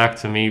just go back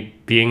to me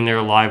being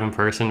there live in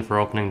person for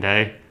opening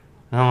day,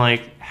 and I'm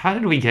like, how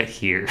did we get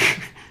here?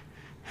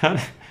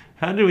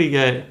 How did we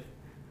get...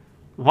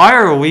 Why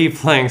are we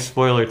playing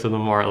spoiler to the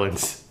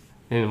Marlins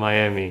in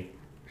Miami?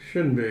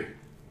 Shouldn't be.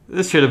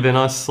 This should have been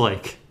us,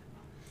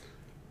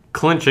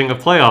 clinching a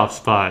playoff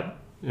spot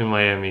in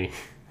Miami.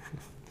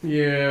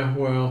 Yeah,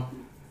 well,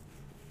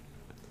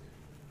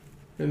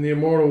 in the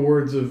immortal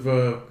words of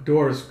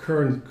Doris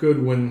Kearns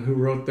Goodwin, who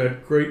wrote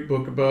that great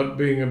book about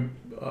being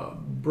a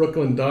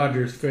Brooklyn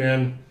Dodgers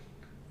fan,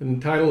 and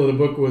the title of the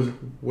book was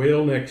Wait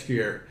Till Next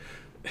Year.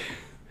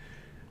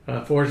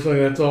 Fortunately,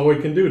 that's all we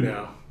can do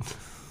now.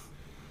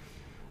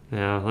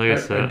 Yeah, like I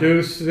said. I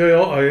do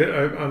still.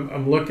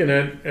 I'm looking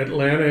at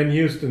Atlanta and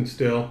Houston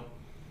still.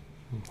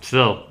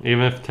 Still,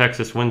 even if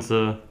Texas wins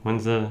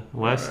the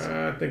West,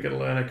 I think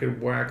Atlanta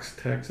could wax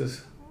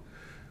Texas.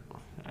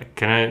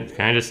 Can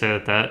I just say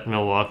that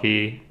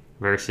Milwaukee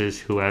versus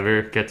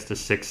whoever gets the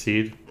 6th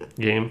seed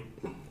game,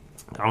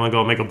 I'm gonna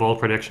go make a bold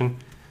prediction.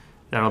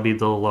 That'll be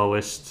the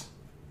lowest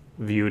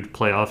viewed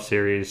playoff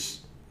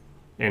series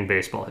in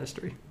baseball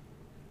history.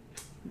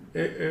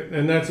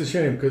 And that's a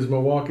shame because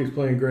Milwaukee's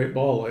playing great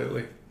ball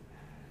lately.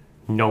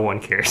 No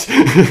one cares.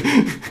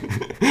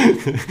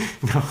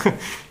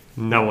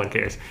 No one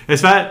cares.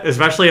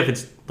 Especially if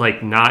it's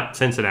not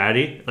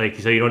Cincinnati.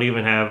 So you don't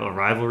even have a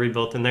rivalry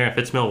built in there. If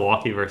it's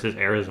Milwaukee versus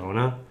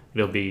Arizona,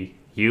 it'll be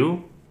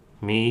you,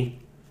 me,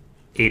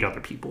 8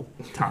 other people,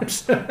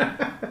 tops,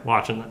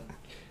 watching that.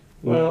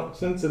 Well,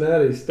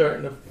 Cincinnati's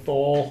starting to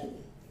fall.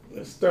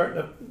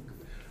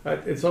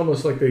 It's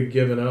almost like they've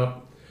given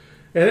up.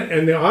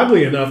 And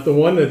oddly enough, the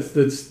one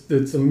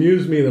that's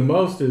amused me the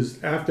most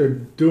is after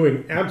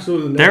doing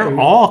absolutely nothing. They're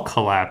all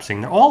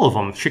collapsing. All of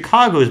them.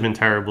 Chicago has been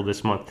terrible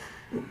this month.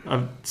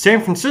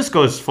 San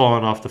Francisco has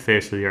fallen off the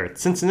face of the earth.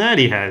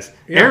 Cincinnati has.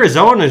 Yeah.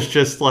 Arizona's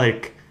just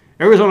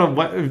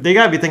Arizona. They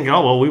got to be thinking,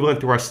 oh, well, we went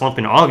through our slump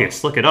in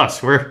August. Look at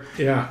us. We're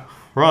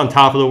on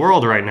top of the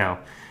world right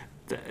now.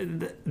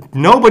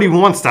 nobody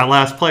wants that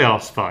last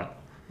playoff spot.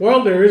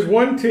 Well, there is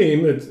one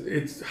team.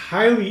 It's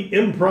highly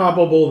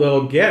improbable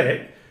they'll get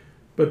it,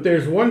 but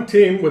there's one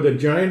team with a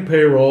giant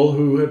payroll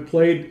who have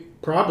played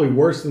probably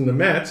worse than the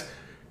Mets,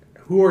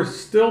 who are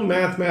still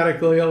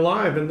mathematically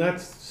alive, and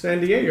that's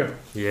San Diego.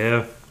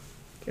 Yeah.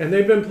 And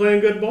they've been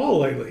playing good ball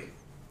lately.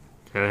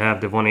 They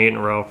have. They've won 8 in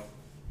a row.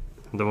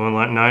 They won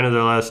 9 of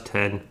their last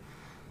 10.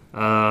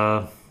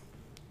 I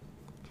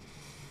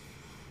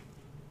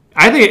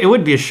think it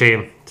would be a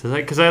shame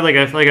because like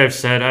I've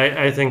said,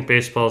 I think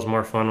baseball is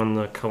more fun when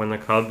the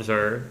Cubs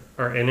are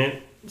in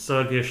it. So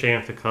it'd be a shame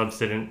if the Cubs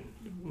didn't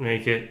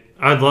make it.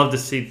 I'd love to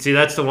see.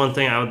 That's the one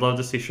thing I would love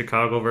to see: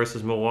 Chicago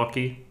versus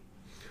Milwaukee.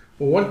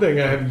 Well, one thing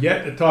I have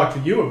yet to talk to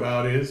you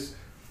about is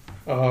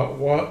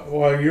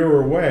while you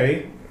were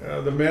away,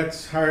 the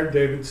Mets hired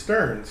David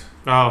Stearns.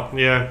 Oh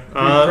yeah,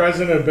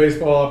 president of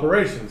baseball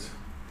operations.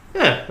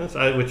 Yeah,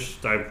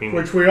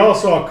 which we all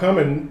saw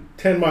coming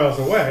 10 miles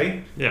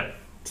away. Yeah,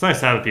 it's nice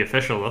to have it be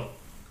official though.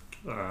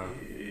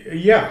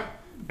 Yeah.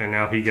 And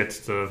now he gets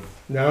to.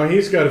 Now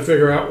he's got to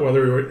figure out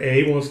whether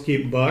A wants to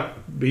keep Buck,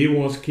 B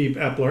wants to keep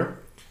Epler.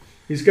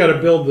 He's got to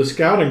build the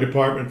scouting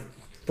department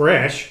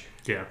fresh.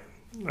 Yeah,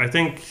 I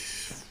think.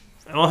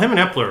 Well, him and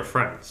Epler are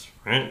friends,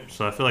 right?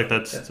 So I feel like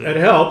it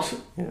helps.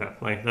 Yeah,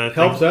 like that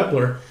helps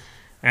Epler.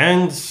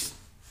 And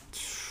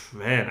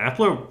man,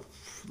 Epler,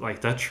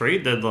 like that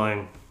trade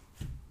deadline.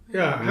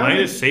 Yeah, how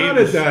did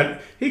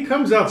that? He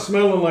comes out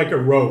smelling like a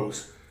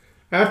rose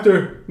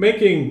after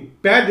making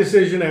bad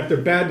decision after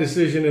bad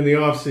decision in the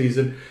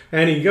offseason,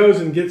 and he goes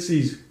and gets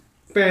these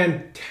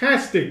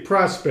fantastic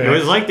prospects. It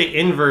was like the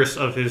inverse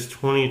of his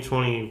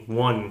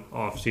 2021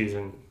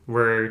 offseason,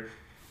 where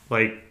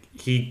like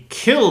he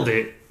killed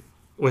it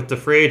with the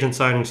free agent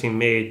signings he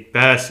made.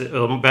 Bassett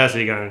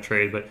got in a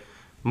trade, but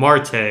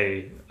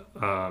Marte,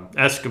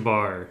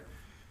 Escobar,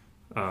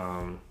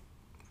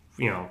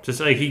 just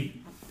like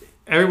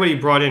everybody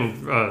brought in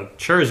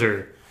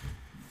Scherzer,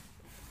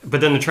 but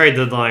then the trade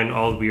deadline,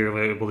 all we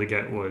were able to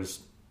get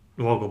was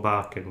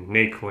Vogelbach and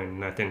Naquin,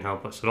 and that didn't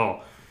help us at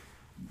all.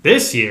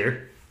 This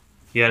year,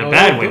 he had a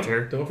bad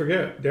winter. Don't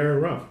forget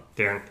Darren Ruff.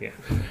 Yeah.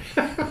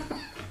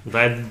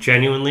 That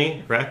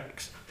genuinely,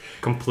 Rex,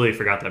 completely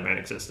forgot that man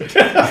existed.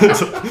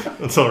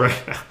 Until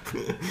right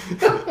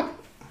now.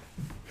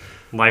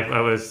 Life,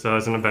 I was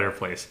in a better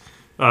place.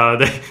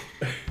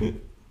 Then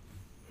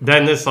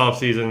this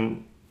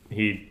offseason,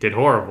 he did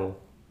horrible.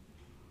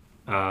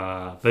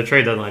 The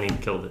trade deadline, he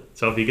killed it.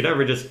 So if he could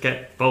ever just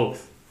get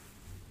both,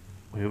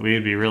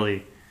 we'd be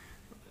really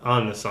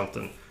on to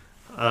something.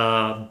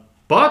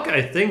 Buck,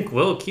 I think,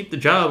 will keep the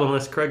job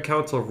unless Craig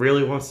Counsell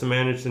really wants to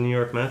manage the New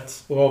York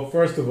Mets. Well,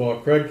 first of all,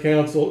 Craig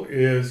Counsell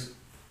is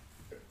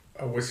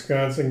a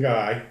Wisconsin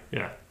guy.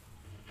 Yeah.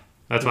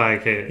 That's why I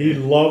can't. He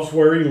loves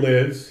where he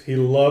lives. He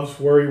loves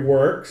where he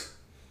works.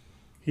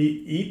 He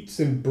eats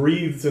and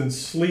breathes and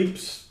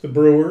sleeps the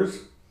Brewers.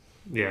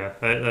 Yeah.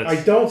 I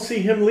don't see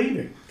him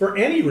leaving for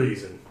any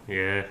reason.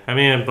 Yeah. I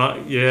mean,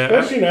 but yeah.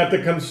 Especially not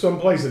to come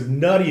someplace as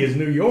nutty as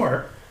New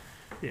York.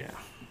 Yeah.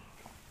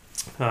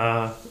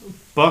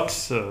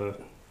 Bucks,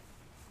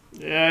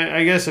 yeah,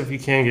 I guess if you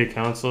can get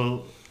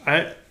Counsell,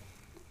 I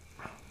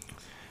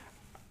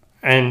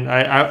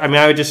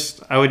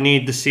would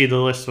need to see the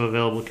list of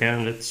available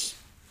candidates.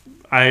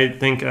 I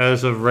think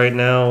as of right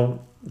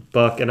now,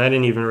 Buck, and I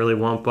didn't even really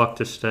want Buck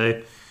to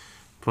stay,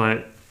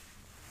 but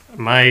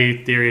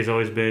my theory has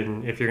always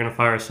been if you're going to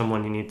fire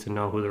someone, you need to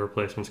know who the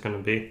replacement's going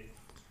to be.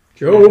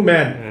 Joe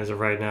Madden. As of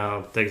right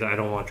now, I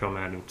don't want Joe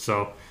Madden.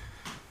 So,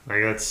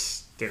 like,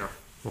 that's,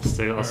 I'll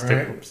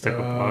stick with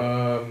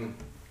Buck.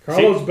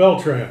 Carlos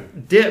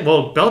Beltran.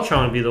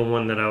 Beltran would be the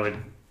one that I would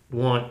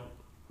want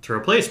to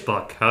replace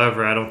Buck.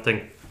 However, I don't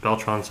think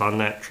Beltran's on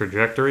that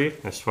trajectory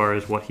as far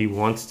as what he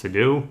wants to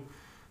do.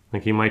 I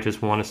think he might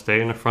just want to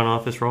stay in a front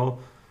office role.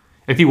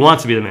 If he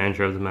wants to be the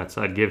manager of the Mets,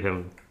 I'd give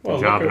him the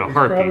job in a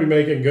heartbeat. He's probably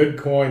making good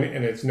coin,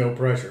 and it's no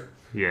pressure.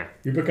 Yeah.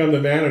 You become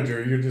the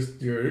manager,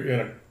 you're in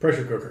a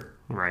pressure cooker.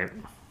 Right.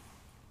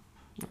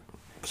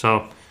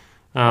 So,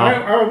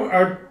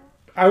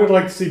 I would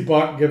like to see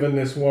Buck given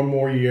this one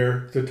more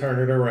year to turn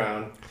it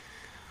around.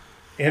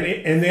 And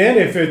then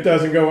if it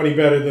doesn't go any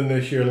better than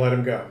this year, let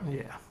him go.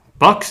 Yeah.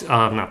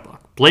 Not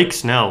Buck. Blake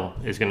Snell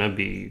is going to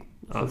be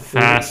a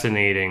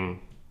fascinating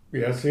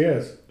yes, he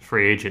is.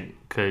 Free agent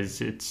because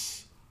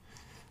it's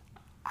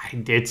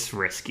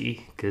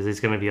risky because it's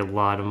going to be a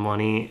lot of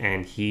money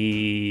and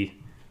it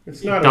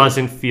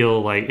doesn't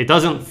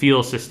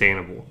feel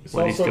sustainable. It's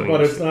not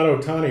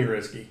Ohtani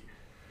risky.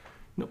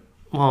 No.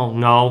 Well,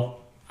 no.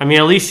 I mean,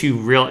 at least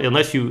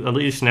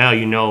now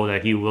you know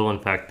that he will in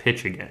fact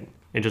pitch again.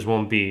 It just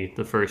won't be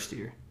the first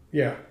year.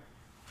 Yeah.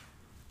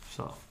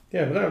 So.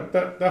 Yeah,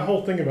 but that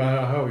whole thing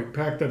about how he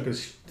packed up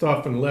his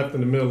stuff and left in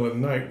the middle of the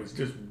night was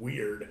just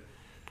weird.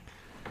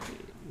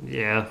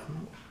 Yeah.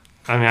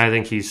 I mean, I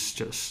think he was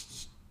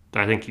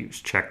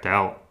checked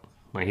out.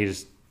 Like he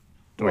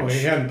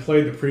hadn't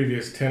played the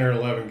previous 10 or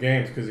 11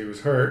 games because he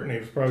was hurt and he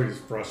was probably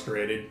just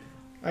frustrated.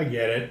 I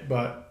get it,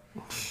 but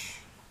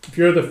if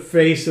you're the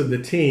face of the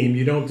team,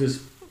 you don't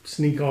just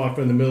sneak off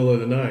in the middle of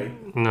the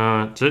night.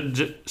 No.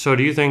 So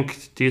do you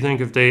think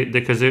if they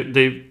because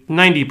they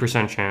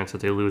 90% chance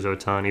that they lose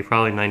Ohtani,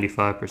 probably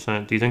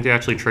 95%. Do you think they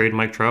actually trade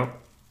Mike Trout?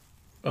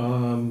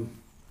 I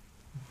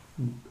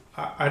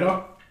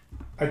don't.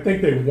 I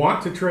think they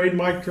want to trade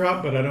Mike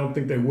Trout, but I don't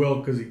think they will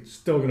because he's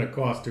still going to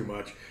cost too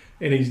much,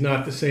 and he's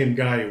not the same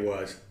guy he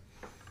was.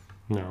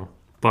 No,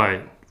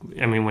 but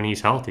I mean, when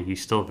he's healthy,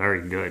 he's still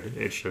very good.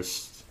 It's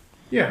just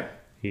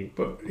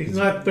but he's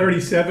not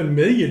 37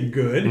 million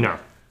good.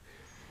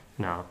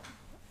 No.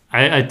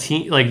 A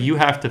team like you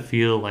have to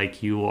feel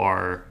like you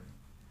are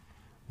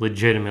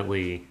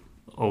legitimately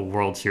a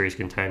World Series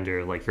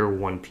contender. Like you're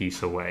one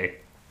piece away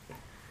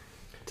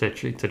to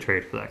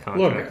trade for that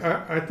contract.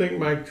 Look, I think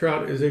Mike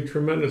Trout is a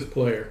tremendous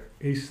player.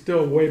 He's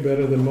still way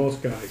better than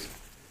most guys,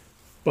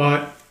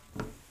 but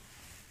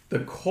the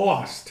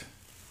cost.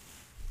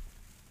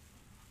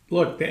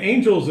 Look, the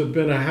Angels have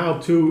been a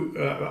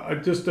how-to,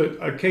 just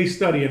a case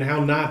study in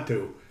how not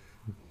to.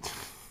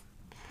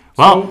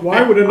 Well, so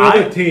why would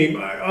another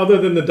team, other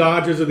than the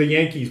Dodgers or the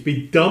Yankees,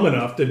 be dumb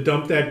enough to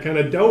dump that kind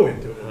of dough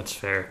into it? That's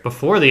fair.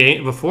 Before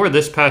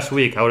this past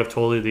week, I would have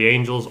told you the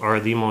Angels are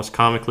the most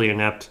comically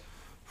inept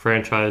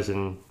franchise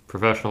in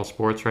professional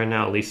sports right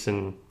now, at least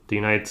in the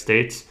United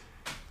States.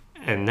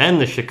 And then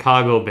the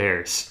Chicago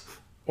Bears.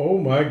 Oh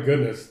my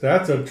goodness,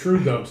 that's a true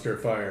dumpster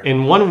fire.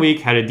 In 1 week,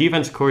 had a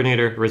defense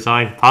coordinator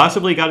resign,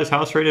 possibly got his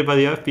house raided by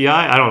the FBI.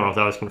 I don't know if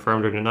that was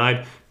confirmed or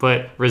denied,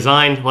 but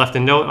resigned, left a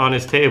note on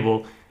his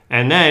table,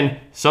 and then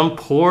some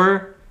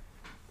poor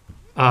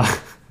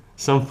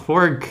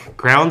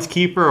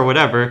groundskeeper or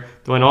whatever,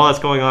 when all that's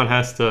going on,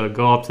 has to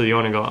go up to the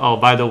owner and go, "Oh,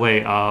 by the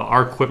way,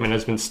 our equipment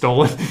has been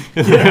stolen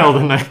in the middle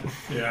of the night."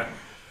 Yeah,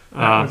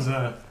 that was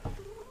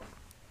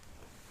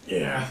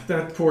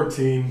that poor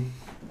team.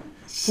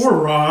 Poor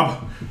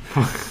Rob.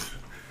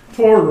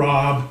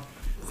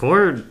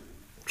 For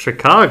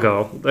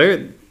Chicago,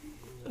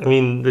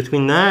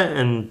 between that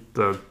and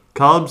the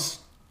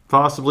Cubs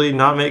possibly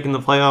not making the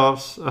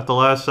playoffs at the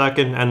last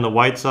second and the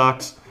White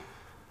Sox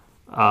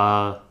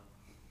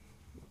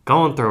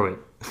going through it.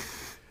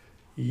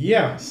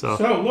 Yeah. So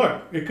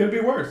look, it could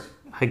be worse.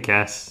 I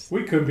guess.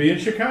 We could be in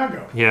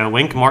Chicago. Yeah,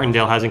 Wink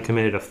Martindale hasn't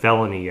committed a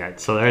felony yet,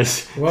 so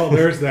there's... Well,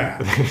 there's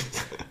that.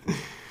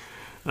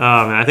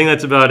 I think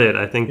that's about it.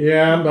 I think.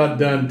 Yeah, I'm about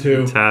done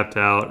too. Tapped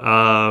out.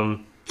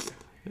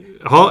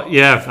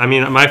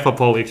 My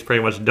football week's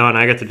pretty much done.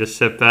 I get to just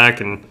sit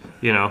back and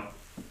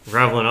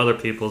revel in other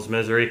people's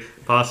misery.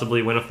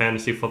 Possibly win a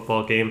fantasy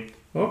football game.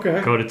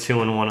 Okay. Go to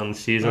 2-1 on the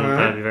season.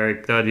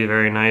 Right. That'd be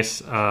very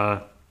nice.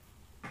 Bijan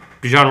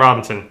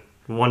Robinson,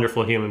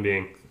 wonderful human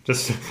being.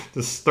 Just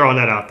throwing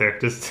that out there.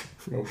 Just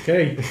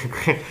okay.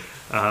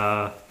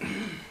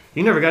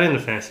 You never got into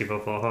fantasy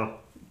football, huh?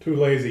 Too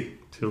lazy.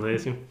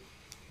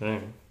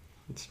 Dang,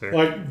 that's fair.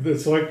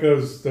 It's like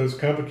those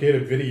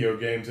complicated video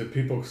games that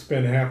people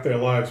spend half their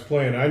lives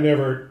playing. I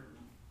never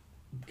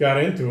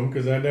got into them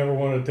because I never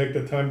wanted to take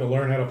the time to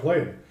learn how to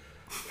play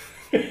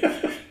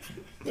them.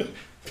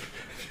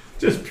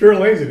 Just pure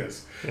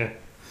laziness. Yeah.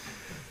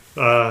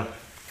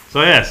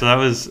 So that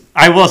was.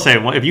 I will say,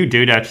 if you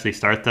do actually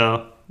start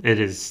though, it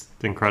is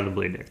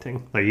incredibly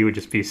addicting. Like you would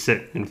just be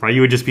sitting in front.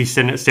 You would just be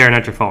staring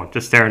at your phone,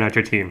 just staring at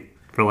your team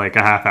for like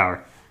a half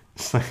hour.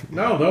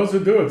 No, those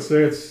who do it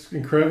say it's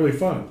incredibly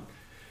fun.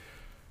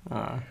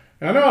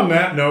 And on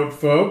that note,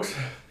 folks,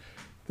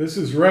 this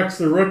is Rex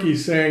the Rookie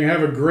saying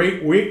have a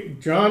great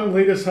week. John,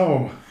 lead us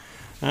home.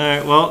 All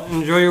right, well,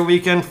 enjoy your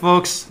weekend,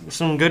 folks.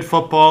 Some good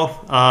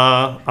football,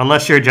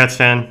 unless you're a Jets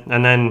fan.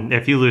 And then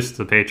if you lose to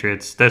the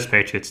Patriots, this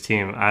Patriots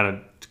team,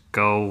 I'd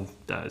go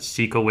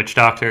seek a witch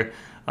doctor.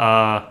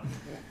 But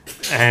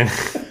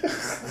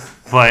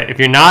if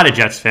you're not a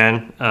Jets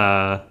fan,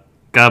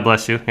 God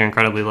bless you. You're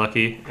incredibly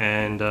lucky.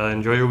 And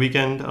enjoy your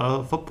weekend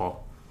of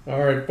football.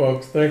 All right,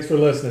 folks. Thanks for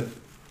listening.